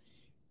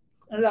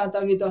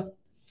tawag dito.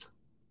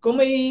 Kung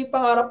may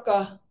pangarap ka,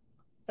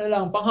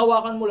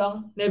 panghawakan mo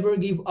lang, never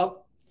give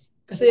up.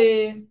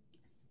 Kasi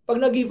pag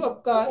nag-give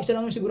up ka, isa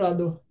lang yung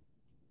sigurado,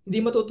 hindi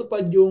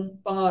matutupad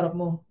yung pangarap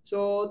mo.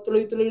 So,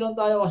 tuloy-tuloy lang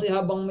tayo kasi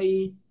habang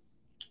may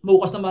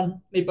bukas naman,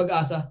 may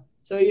pag-asa.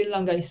 So, yun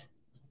lang guys.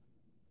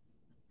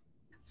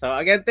 So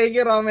again, thank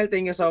you Romel,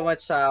 thank you so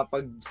much sa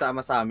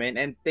pagsama sa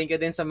amin, and thank you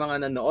din sa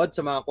mga nanood,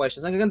 sa mga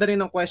questions. Ang ganda rin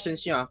ng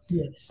questions niyo.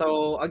 Yes.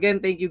 So again,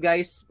 thank you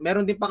guys.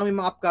 Meron din pa kami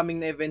mga upcoming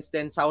na events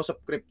din sa House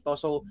of Crypto.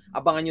 So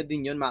abangan nyo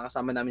din yun,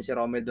 makakasama namin si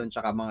Romel doon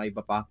tsaka mga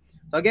iba pa.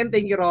 So again,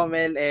 thank you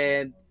Romel,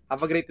 and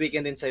have a great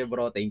weekend din sa'yo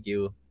bro. Thank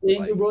you.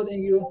 Thank you bro,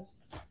 thank you.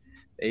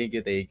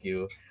 Thank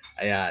you.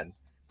 Ayan.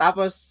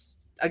 Tapos,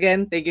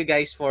 again, thank you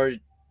guys for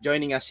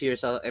joining us here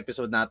sa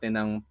episode natin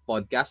ng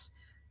podcast.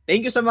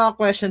 Thank you sa mga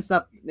questions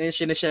na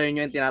sinishare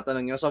nyo and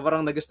tinatanong nyo.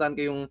 Sobrang nagustuhan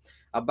ko yung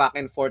back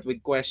and forth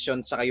with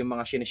questions saka yung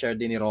mga sinishare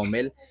din ni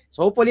Romel.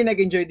 So hopefully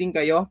nag-enjoy din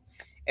kayo.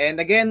 And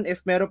again,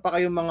 if meron pa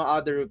kayong mga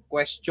other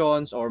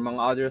questions or mga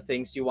other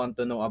things you want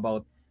to know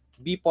about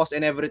BPOS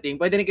and everything,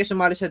 pwede rin kayo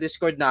sumali sa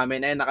Discord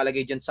namin. Ayan,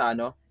 nakalagay dyan sa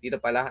dito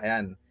pala.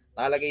 Ayan,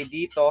 nakalagay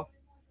dito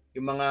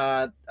yung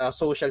mga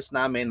socials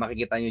namin.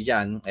 Makikita nyo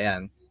dyan.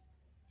 Ayan.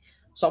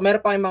 So kung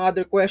meron pa kayong mga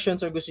other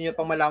questions or gusto niyo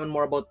pang malaman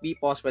more about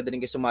BPOS, pwede rin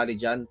kayo sumali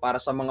dyan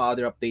para sa mga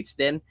other updates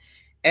din.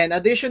 And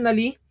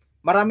additionally,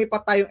 marami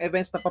pa tayong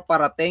events na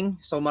paparating.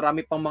 So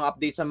marami pang mga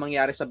updates na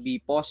mangyari sa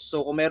BPOS.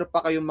 So kung meron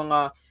pa kayong mga,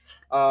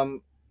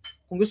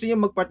 kung gusto niyo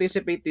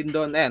mag-participate din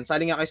doon, ayan,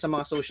 sali nga kayo sa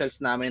mga socials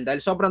namin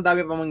dahil sobrang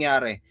dami pa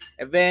mangyari.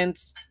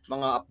 Events,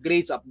 mga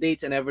upgrades,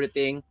 updates, and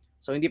everything.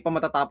 So hindi pa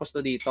matatapos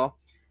to dito.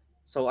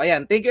 So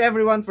ayan, thank you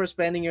everyone for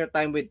spending your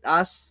time with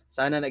us.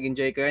 Sana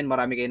nag-enjoy kayo and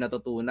marami kayong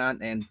natutunan,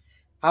 and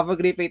have a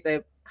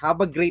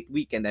great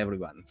weekend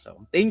everyone.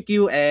 So thank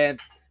you and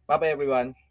bye-bye everyone.